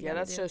good what pick. she Yeah,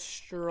 that's do. a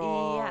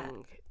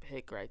strong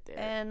pick right there.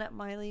 And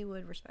Miley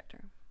would respect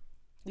her.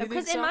 You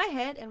because think so?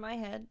 in my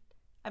head,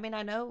 I mean,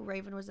 I know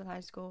Raven was in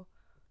high school,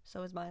 so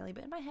was Miley,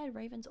 but in my head,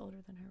 Raven's older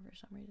than her for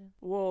some reason.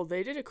 Well,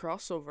 they did a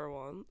crossover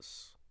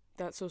once.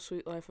 That's So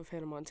Sweet Life of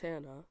Hannah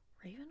Montana.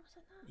 Raven was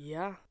in that?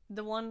 Yeah.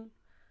 The one,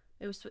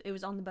 it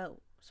was on the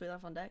boat, Sweet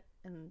Life on Deck,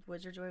 and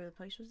Wizard's Way of the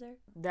Place was there?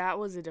 That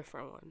was a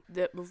different one.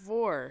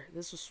 Before,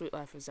 this was Sweet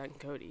Life of Zack and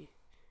Cody,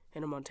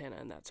 Hannah Montana,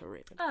 and That's So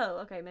Raven. Oh,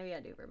 okay, maybe I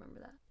do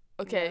remember that.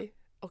 Okay,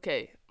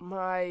 okay.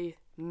 My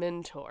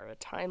mentor, a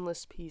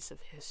timeless piece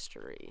of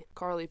history.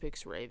 Carlie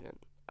picks Raven.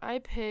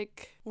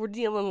 We're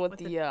dealing with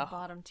the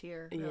bottom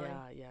tier. Really.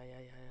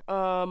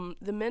 Yeah.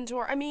 The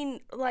mentor, I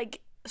mean,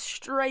 like,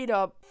 straight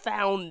up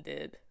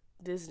founded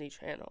Disney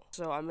Channel.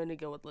 So I'm gonna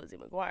go with Lizzie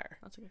McGuire.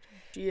 That's a good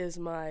choice. She is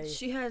my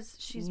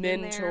she's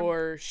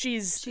mentor. She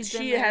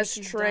has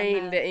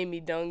trained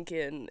Amy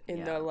Duncan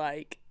in the,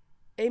 like,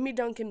 Amy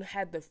Duncan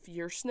had the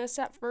fierceness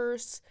at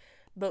first,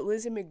 but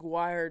Lizzie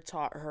McGuire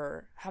taught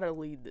her how to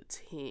lead the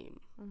team.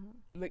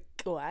 Mm-hmm.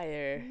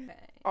 McGuire.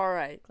 Okay. All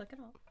right. Click it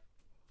off.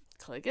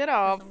 Click it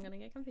off. I'm gonna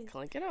get confused.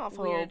 Click it off.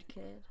 Weird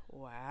kid.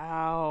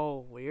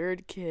 Wow,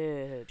 weird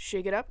kid.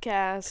 Shake it up,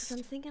 Cass. Because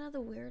I'm thinking of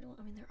the weird one.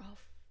 I mean, they're all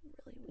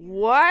really weird.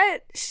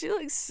 What? She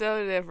looks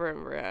so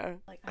different, bruh.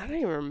 Like, I don't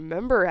even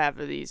remember half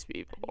of these I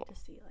people. need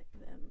to see, like,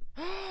 them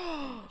in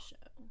the show.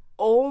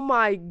 Oh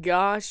my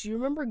gosh, you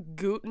remember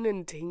Gooten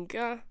and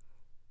Tinka?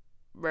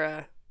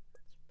 Bruh.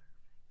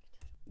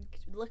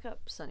 Look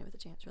up Sunny with a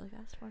Chance really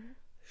fast for me.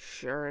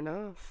 Sure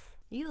enough.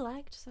 You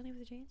liked Sunny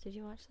with a Chance? Did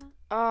you watch that?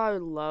 I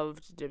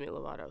loved Demi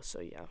Lovato,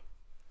 so yeah.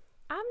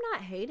 I'm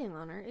not hating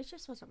on her. It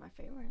just wasn't my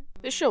favorite.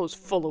 This show is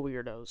full of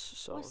weirdos,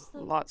 so What's the-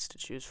 lots to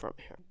choose from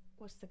here.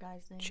 What's the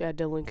guy's name? Chad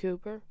Dillon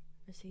Cooper.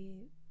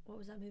 What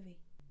was that movie?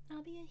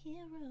 I'll be a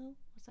hero.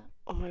 What's that?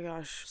 Oh my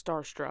gosh,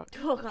 Starstruck.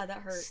 Oh god,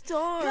 that hurt.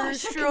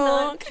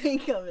 Starstruck. I cannot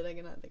think of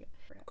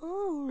it.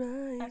 All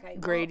right. Okay,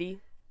 Grady.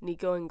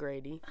 Nico and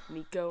Grady.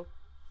 Nico,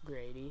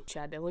 Grady.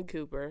 Chad Dillon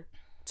Cooper.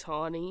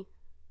 Tawny.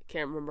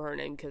 Can't remember her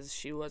name because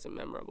she wasn't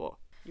memorable.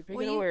 You're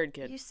picking a weird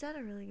kid. You said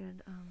a really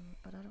good,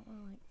 but I don't want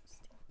to, like...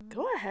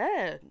 Go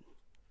ahead.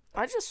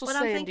 I just was But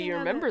I'm saying, do thinking you of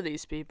remember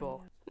these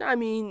people? No, I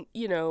mean,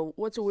 you know,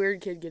 what's a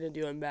weird kid gonna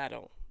do in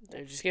battle?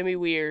 They're just gonna be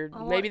weird.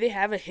 Maybe they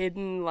have a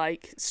hidden,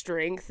 like,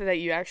 strength that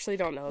you actually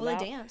don't know about. Well,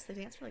 they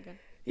dance really good.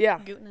 Yeah.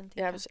 Gooten and Tinka.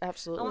 Yeah,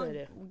 absolutely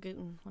they do.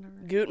 Gooten, whatever.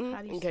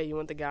 Gooten? Okay, you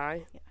want the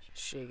guy? Yeah.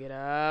 Shake it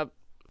up.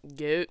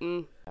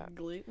 Gooten.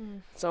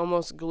 Gluten. It's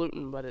almost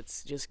gluten, but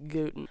it's just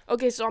gluten.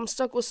 Okay, so I'm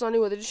stuck with Sunny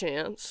with a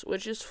Chance,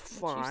 which is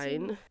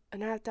fine.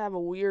 And I have to have a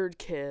weird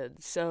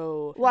kid.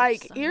 So,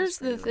 like, here's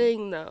the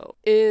thing, though,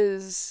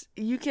 is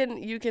you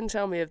can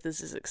tell me if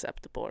this is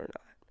acceptable or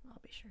not. I'll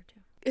be sure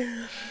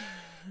to.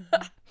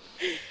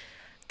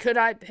 Could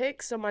I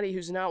pick somebody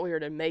who's not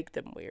weird and make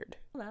them weird?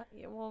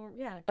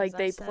 Yeah. Like,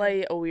 they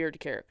play a weird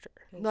character.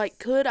 Like,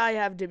 could I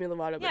have Demi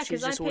Lovato, but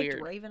she's just weird? Yeah, because I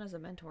picked Raven as a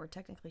mentor.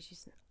 Technically,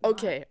 she's not.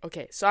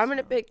 Okay. So I'm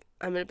gonna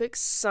pick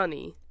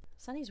Sunny.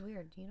 Sunny's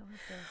weird. You don't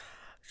have to.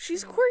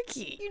 She's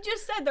quirky. You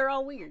just said they're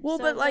all weird. Well,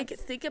 so but, like,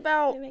 think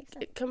about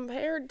it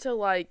compared to,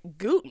 like,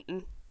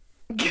 Gooten.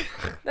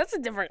 That's a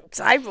different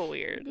type of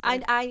weird.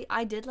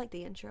 I did like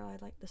the intro.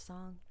 I like the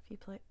song. If you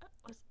play,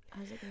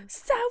 how's it going?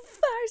 So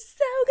far,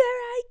 so good,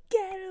 I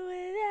get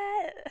with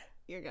it.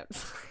 You're good.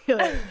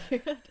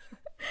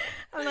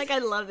 I'm like, I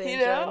love the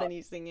intro, and then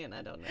you sing it, and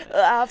I don't know.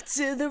 Off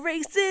to the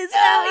races.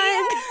 Oh,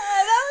 yeah,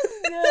 that was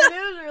good.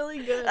 It was really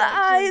good.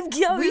 I'm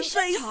going We should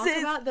places. talk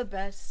about the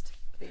best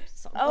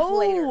songs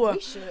later. We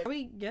should. Are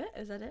we good?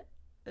 Is that it?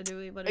 Or do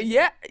we? What do we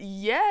do?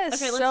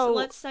 Yes. Okay, so,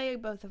 let's say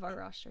both of our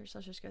rosters.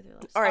 Let's just go through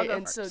those. All right,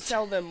 and so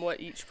tell them what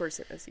each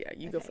person is. Yeah,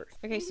 you go first.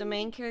 Okay, so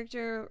main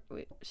character,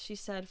 she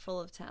said full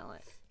of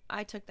talent.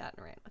 I took that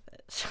and ran with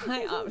it. So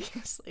I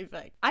obviously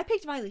picked. I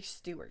picked Miley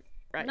Stewart.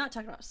 Right. We're not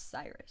talking about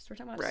Cyrus. We're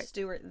talking about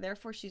Stewart.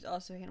 Therefore, she's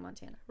also Hannah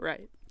Montana.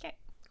 Right. Okay,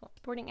 cool.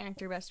 Supporting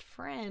actor, best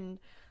friend,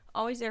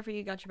 always there for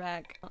you, got your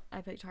back.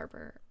 I picked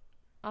Harper.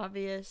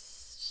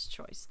 Obvious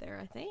choice there,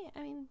 I think.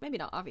 I mean, maybe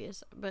not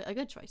obvious, but a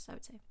good choice, I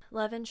would say.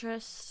 Love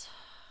interest.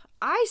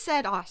 I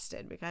said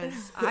Austin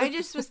because I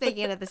just was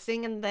thinking of the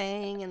singing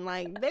thing, and,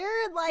 like,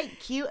 they're, like,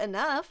 cute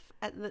enough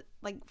at the,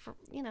 like, for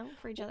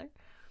each other.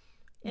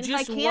 And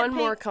just one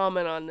more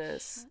comment on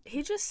this.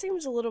 He just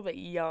seems a little bit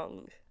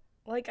young.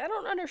 Like, I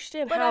don't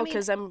understand how,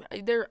 because I'm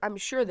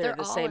sure they're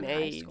the all same in high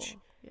age.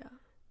 school. Yeah.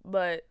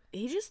 but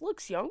he just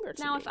looks younger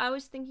to Now, me. if I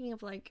was thinking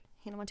of like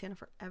Hannah Montana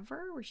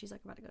Forever, where she's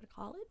like about to go to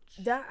college.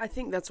 I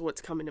think that's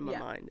what's coming to my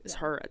mind is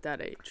her at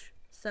that age.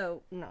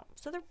 So, no.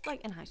 So they're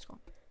like in high school.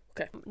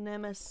 Okay.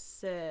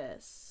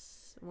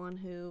 Nemesis, one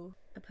who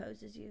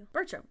opposes you.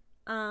 Bertram.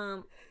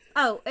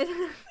 Oh, it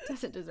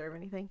doesn't deserve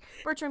anything.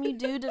 Bertram, you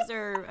do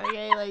deserve,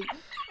 okay? Like,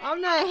 I'm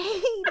not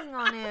hating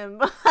on him,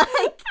 but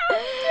like,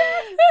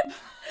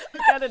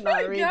 I did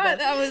not read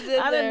that.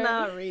 I did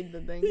not read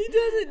the thing. He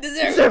doesn't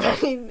deserve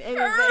anything.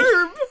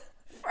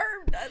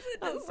 Ferb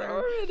doesn't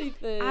deserve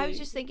anything. I was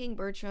just thinking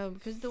Bertram,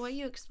 because the way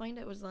you explained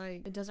it was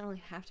like, it doesn't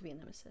really have to be a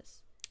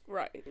nemesis.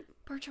 Right.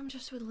 Bertram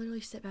just would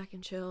literally sit back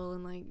and chill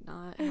and like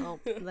not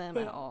help them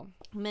at all.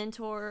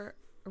 Mentor,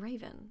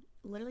 Raven.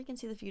 Literally can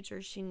see the future.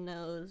 She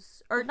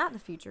knows, or not the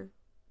future.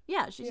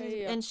 Yeah,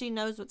 and she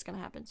knows what's gonna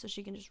happen, so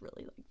she can just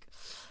really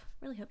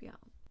help you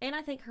out. And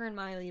I think her and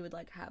Miley would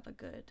like have a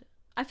good.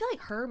 I feel like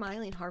her,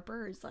 Miley, and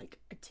Harper is like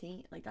a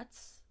team. Like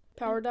that's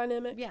power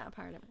dynamic. Yeah,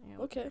 power dynamic.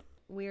 Yeah, okay.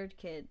 Weird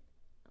kid,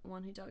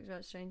 one who talks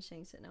about strange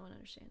things that no one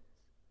understands.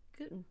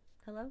 Guten.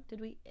 Hello? Did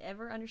we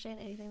ever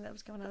understand anything that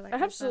was coming out of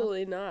that?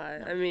 Absolutely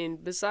not. No. I mean,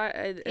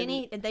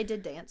 they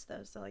did dance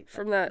though, so like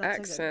from that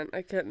accent, so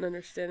I couldn't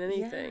understand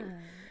anything.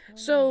 Yeah.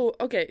 So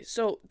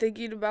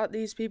thinking about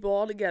these people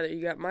all together,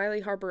 you got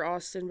Miley, Harper,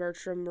 Austin,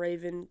 Bertram,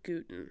 Raven,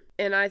 Guten,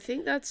 and I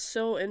think that's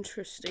so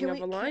interesting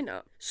of a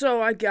lineup.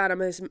 So I got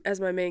him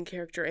as my main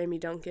character, Amy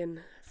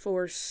Duncan,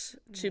 force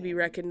to be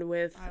reckoned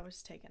with. I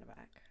was taken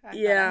aback.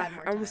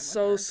 I'm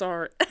so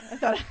sorry. I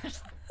thought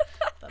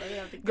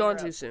Gone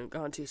too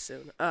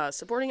soon.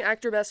 Supporting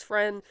actor best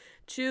friend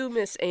to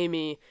Miss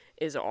Amy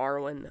is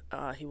Arwen.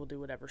 He will do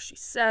whatever she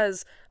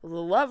says. The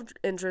love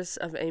interest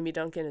of Amy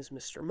Duncan is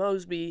Mr.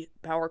 Mosby.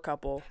 Power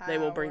couple. They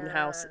will bring the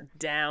house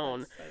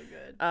down. That's so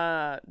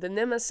good. The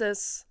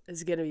nemesis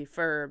is going to be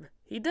Ferb.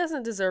 He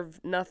doesn't deserve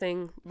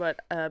nothing, but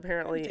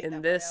apparently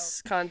in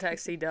this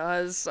context he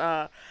does.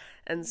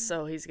 And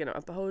so he's going to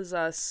oppose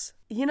us.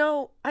 You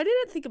know, I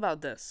didn't think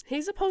about this.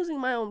 He's opposing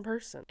my own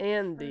person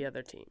and the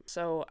other team.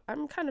 So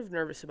I'm kind of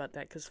nervous about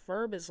that because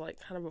Ferb is like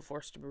kind of a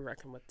force to be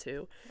reckoned with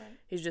too. Right.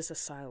 He's just a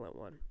silent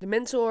one. The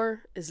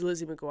mentor is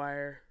Lizzie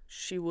McGuire.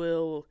 She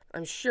will,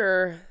 I'm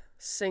sure,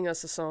 sing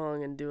us a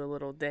song and do a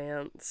little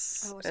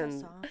dance. Oh, what's that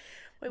song?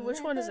 Wait, which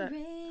one is that?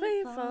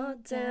 Rain fall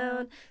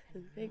down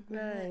and pick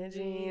my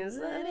jeans,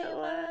 let it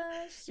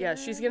wash. Yeah,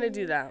 she's gonna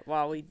do that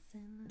while we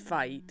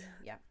fight.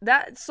 Yeah.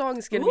 That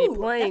song's gonna be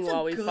playing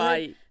while we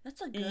fight. That's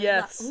a good.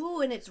 Yes.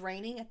 And it's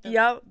raining at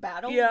the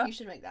battle. Yeah. You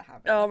should make that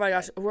happen. Oh my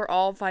gosh, we're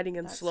all fighting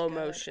in slow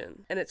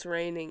motion, and it's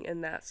raining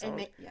in that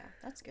song.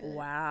 That's good.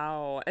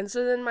 Wow. And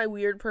so then my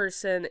weird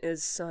person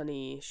is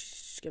Sunny.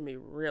 She's gonna be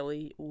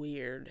really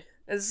weird,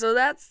 and so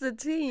that's the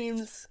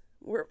teams.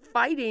 We're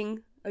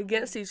fighting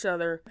against each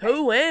other.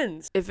 Who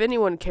wins? If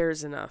anyone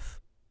cares enough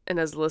and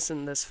has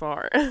listened this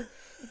far,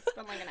 it's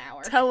been like an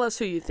hour. Tell us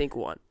who you think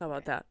won. How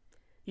about that?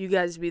 You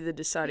guys be the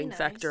deciding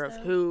factor of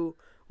who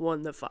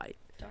won the fight.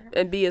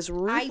 And be as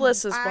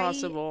ruthless as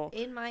possible.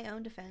 In my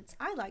own defense,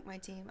 I like my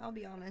team. I'll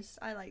be honest.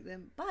 I like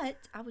them. But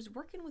I was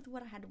working with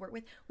what I had to work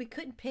with. We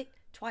couldn't pick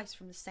twice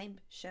from the same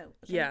show.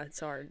 Okay? Yeah,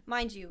 it's hard.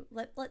 Mind you,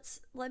 let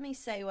me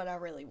say what I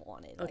really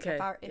wanted. Like okay.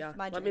 If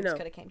my dreams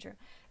could have came true.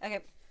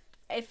 Okay.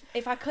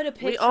 If I could have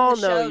picked, we all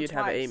the know show you'd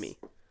twice, have Amy.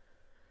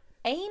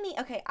 Amy,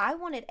 okay, I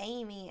wanted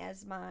Amy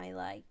as my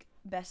like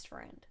best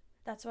friend.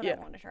 That's what I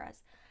wanted her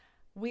as.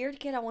 Weird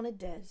kid, I wanted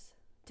Des.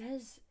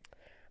 Des,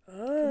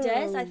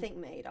 I think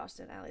made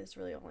Austin Alley. That's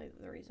really only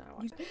the reason I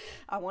watched it.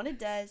 I wanted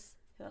Des.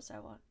 Who else did I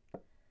want?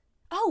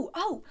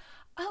 Oh.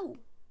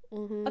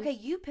 Mm-hmm. Okay,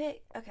 you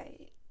pick.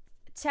 Okay,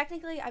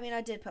 technically, I mean, I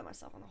did put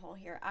myself on the hole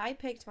here. I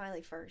picked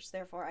Miley first,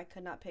 therefore I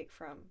could not pick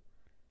from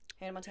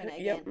Hannah Montana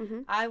again. Yep, mm-hmm.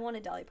 I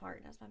wanted Dolly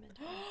Parton as my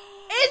mentor.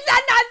 Is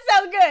that not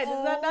so good?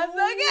 Is that not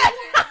so good?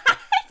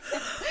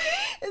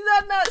 Is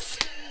that not so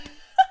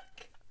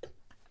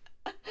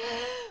good?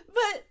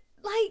 But,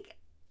 like,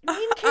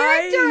 main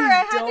character.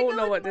 I don't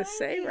know what to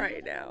say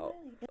right now.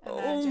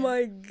 Oh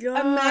my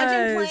god.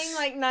 Imagine playing,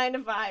 like, 9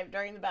 to 5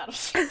 during the battle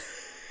scene.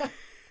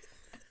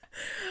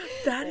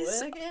 That is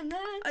so...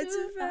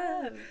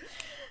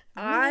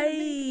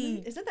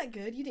 Isn't that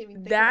good? You didn't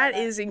even think about that. That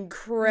is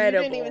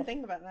incredible. You didn't even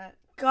think about that.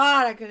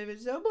 God, I could have been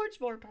so much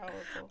more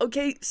powerful.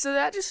 Okay, so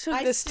that just took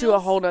this to a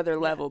whole nother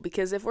level,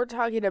 because if we're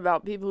talking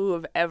about people who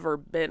have ever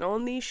been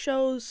on these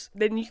shows,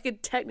 then you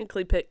could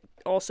technically pick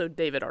also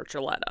David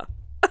Archuleta.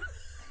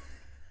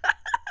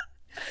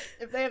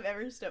 If they have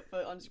ever stepped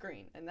foot on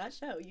screen in that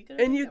show, you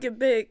could. And you could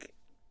pick,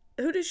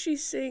 who does she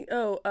sing?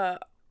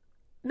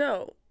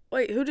 No.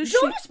 Wait, who does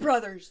Jonas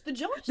Brothers. The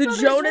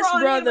Jonas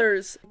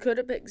Brothers. Could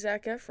have picked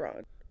Zac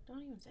Efron. Don't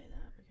even say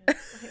that, because I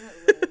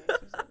think that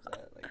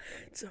really makes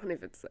me so upset. Don't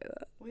even say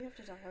that. We have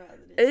to talk about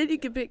the And then you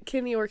could pick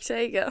Kenny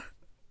Ortega.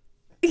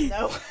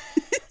 No.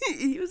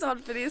 He was on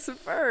Phineas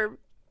and Ferb.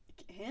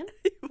 Him?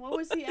 What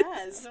was he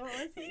as? He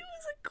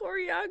was a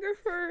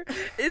choreographer.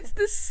 It's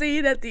the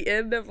scene at the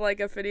end of like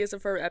a Phineas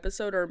and Ferb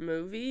episode or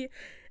movie,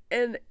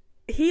 and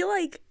he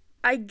like,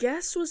 I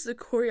guess, was the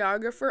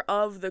choreographer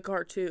of the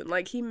cartoon.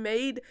 Like, he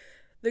made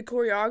the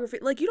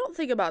choreography. Like, you don't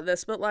think about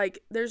this, but,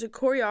 like, there's a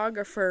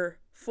choreographer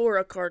for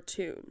a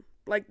cartoon.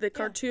 Like, the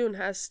cartoon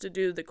has to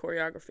do the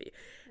choreography.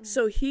 Mm-hmm.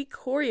 So he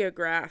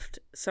choreographed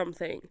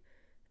something,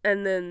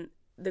 and then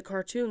the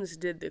cartoons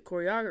did the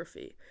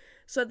choreography.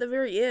 So at the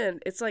very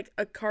end, it's like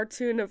a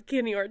cartoon of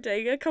Kenny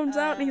Ortega comes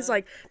out, and he's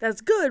like,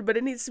 that's good, but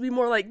it needs to be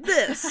more like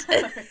this.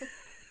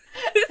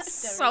 It's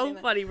so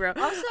funny, bro.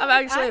 Also, I'm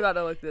actually about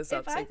to look this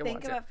up so you can watch it. If I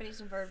think about Phineas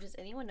and Ferb, does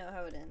anyone know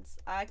how it ends?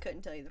 I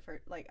couldn't tell you the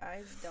first. Like,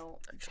 I don't.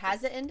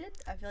 Has it ended?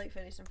 I feel like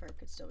Phineas and Ferb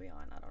could still be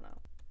on. I don't know.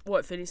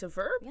 What, Phineas and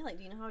Ferb? Yeah, like,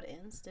 do you know how it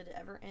ends? Did it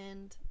ever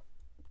end?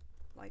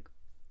 Like,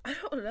 I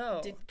don't know.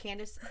 Did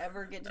Candace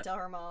ever get to tell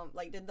her mom?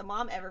 Like, did the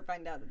mom ever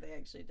find out that they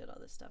actually did all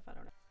this stuff? I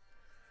don't know.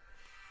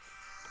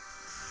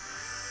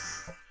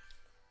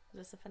 Is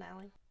this the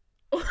finale?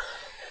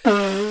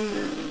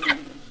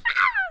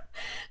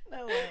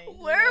 No way.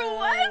 Where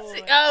was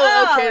he?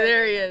 Oh, okay,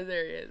 there he is.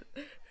 There he is.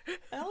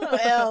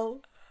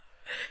 LOL.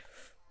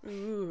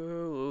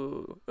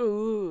 Ooh.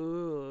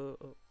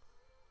 Ooh.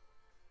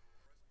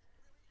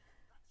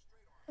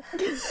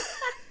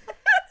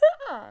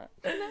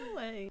 No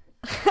way.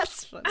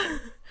 That's funny.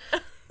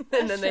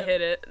 And then they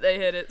hit it. They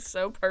hit it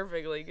so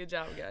perfectly. Good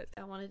job, guys.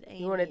 I wanted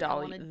Amy. You wanted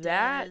Dolly. I wanted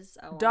that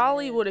Des,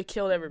 Dolly would have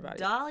killed everybody.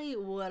 Dolly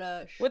would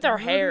have. With her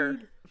hair.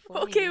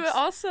 Okay, but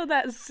also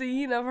that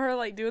scene of her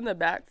like doing the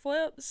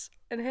backflips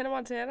in Hannah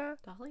Montana.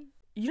 Dolly.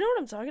 You know what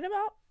I'm talking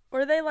about?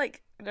 Where they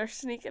like they're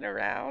sneaking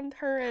around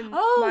her and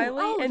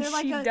Miley, and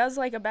she does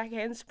like a back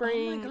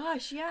handspring. Oh my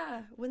gosh,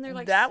 yeah. When they're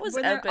like that was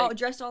epic. They're all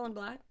dressed all in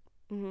black.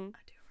 Mm-hmm.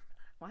 I do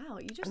remember that. Wow,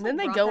 you just. And then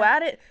they go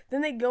at it.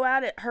 Then they go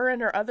at it. Her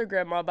and her other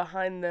grandma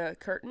behind the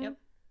curtain. Yep.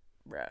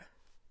 Bruh.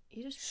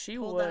 You just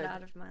pulled that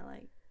out of my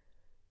like.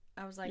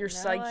 I was like, your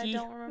psyche. I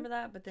don't remember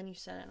that, but then you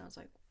said it, and I was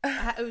like,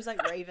 it was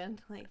like Raven,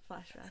 like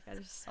flashback. I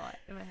just saw it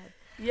in my head.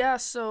 Yeah.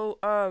 So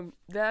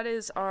that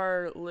is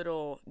our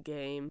little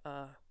game.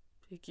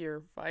 Pick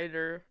your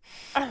fighter.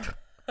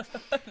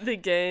 The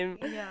game.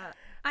 Yeah.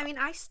 I mean,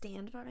 I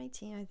stand by my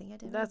team. I think I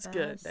did. That's my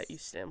good best. that you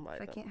stand by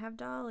them. If I can't have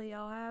Dolly,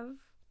 I'll have.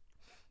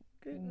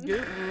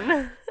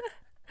 Gooten.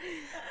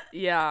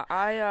 Yeah,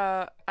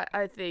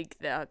 I think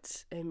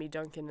that Amy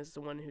Duncan is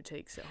the one who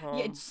takes it home.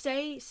 Yeah,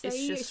 say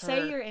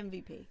your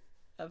MVP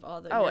of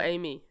all the. Oh,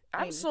 Amy.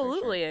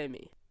 Absolutely, sure.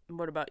 Amy.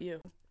 What about you?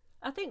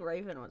 I think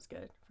Raven was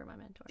good for my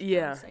mentor.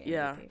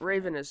 Yeah.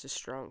 Raven is a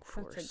strong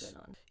force. That's a good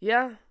one.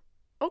 Yeah.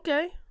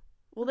 Okay.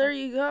 Well, there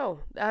you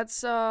go. That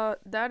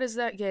is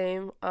that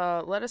game.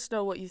 Let us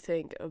know what you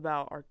think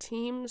about our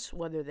teams,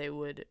 whether they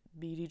would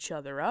beat each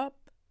other up,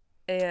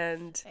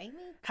 and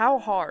how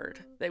hard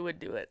they would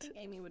do it. I think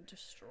Amy would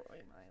destroy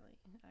Miley,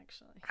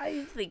 actually.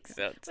 I think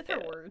so, too. With her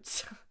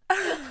words.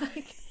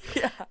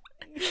 Yeah.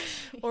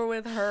 Or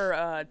with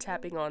her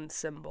tapping on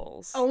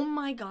cymbals. Oh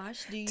my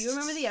gosh. Do you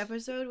remember the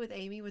episode with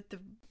Amy with the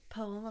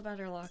poem about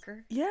her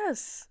locker?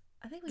 Yes.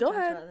 I think we talked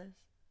about this.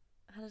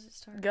 How does it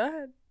start? Go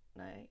ahead.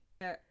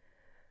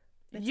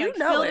 It's you like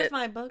know filled it. with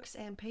my books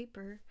and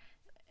paper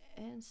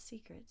and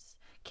secrets.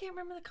 Can't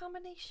remember the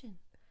combination.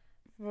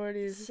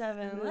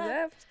 47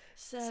 left,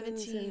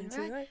 17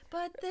 right.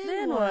 But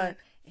then what?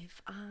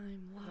 If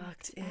I'm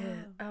locked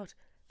out,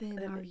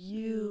 then are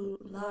you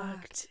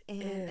locked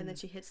in? And then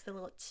she hits the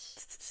little.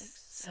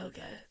 So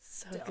good.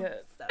 So good.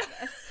 So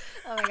good.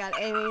 Oh my God,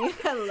 Amy,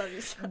 I love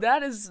you so much.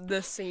 That is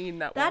the scene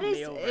that won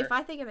me over. If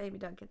I think of Amy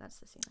Duncan, that's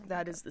the scene.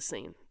 That is the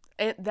scene.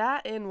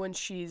 And when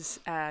she's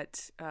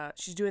at,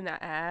 she's doing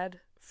that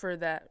ad for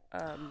that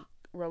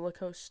roller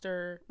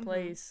coaster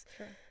place,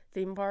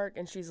 theme park,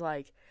 and she's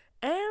like,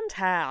 and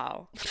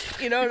how?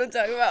 You know what I'm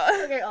talking about?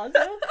 Okay,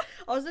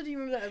 also, do you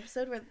remember that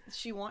episode where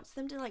she wants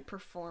them to, like,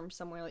 perform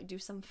somewhere, like, do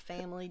some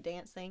family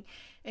dance thing,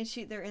 and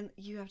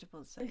you have to pull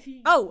this up.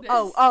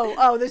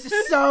 Oh, this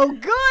is so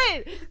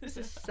good! This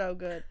is so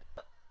good.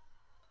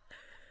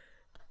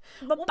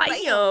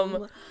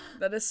 Ba-bam!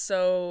 That is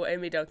so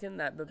Amy Duncan,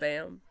 that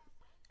ba-bam.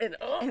 And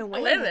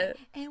wait a minute.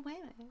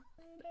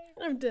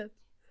 I'm dead.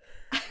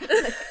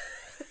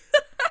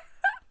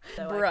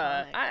 So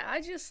bruh,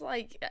 I just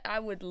like I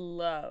would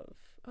love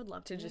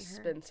to just her.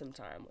 Spend some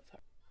time with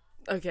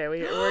her. Okay,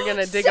 we're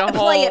gonna dig a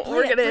hole.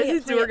 We're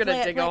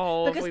gonna dig a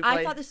hole because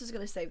I thought this was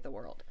gonna save the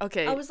world.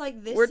 Okay, I was like,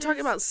 we're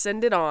talking about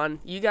Send It On.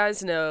 You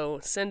guys know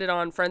Send It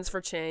On. Friends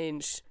for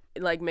Change.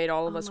 It, like, made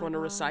all of us want to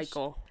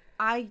recycle.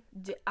 I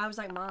was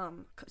like,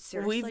 Mom,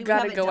 seriously, we've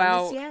got to go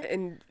out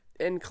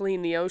and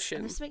clean the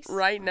ocean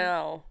right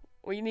now.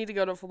 We need to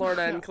go to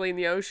Florida and clean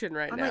the ocean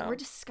now. I'm like, we're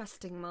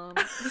disgusting, Mom.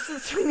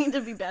 We need to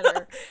be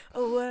better.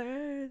 A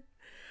word.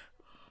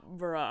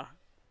 Bruh.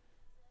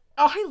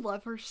 Oh, I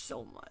love her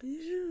so much.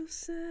 You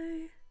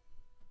say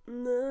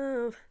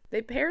no.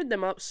 They paired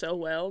them up so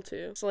well,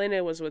 too.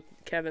 Selena was with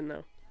Kevin,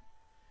 though.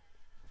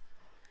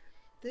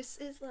 This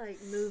is, like,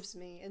 moves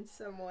me in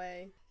some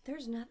way.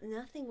 There's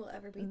nothing will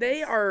ever be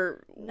They this.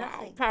 are,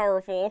 nothing. Wow,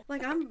 powerful.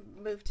 Like, I'm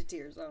moved to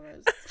tears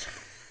almost.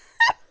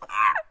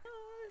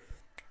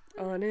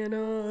 On and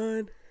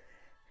on,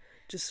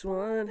 just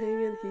one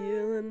hang and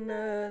heal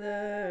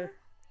another.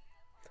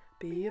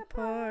 Be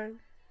apart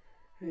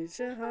It's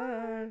your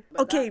heart.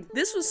 Okay,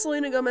 this was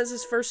Selena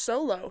Gomez's first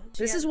solo.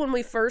 This is when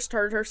we first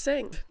heard her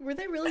sing. Were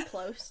they really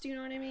close? Do you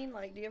know what I mean?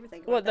 Like, do you ever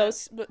think about What, that?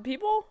 those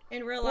people?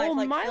 In real life, Well,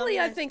 like, Miley,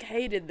 I filming think,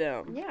 hated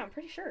them. Yeah, I'm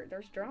pretty sure.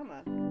 There's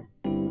drama.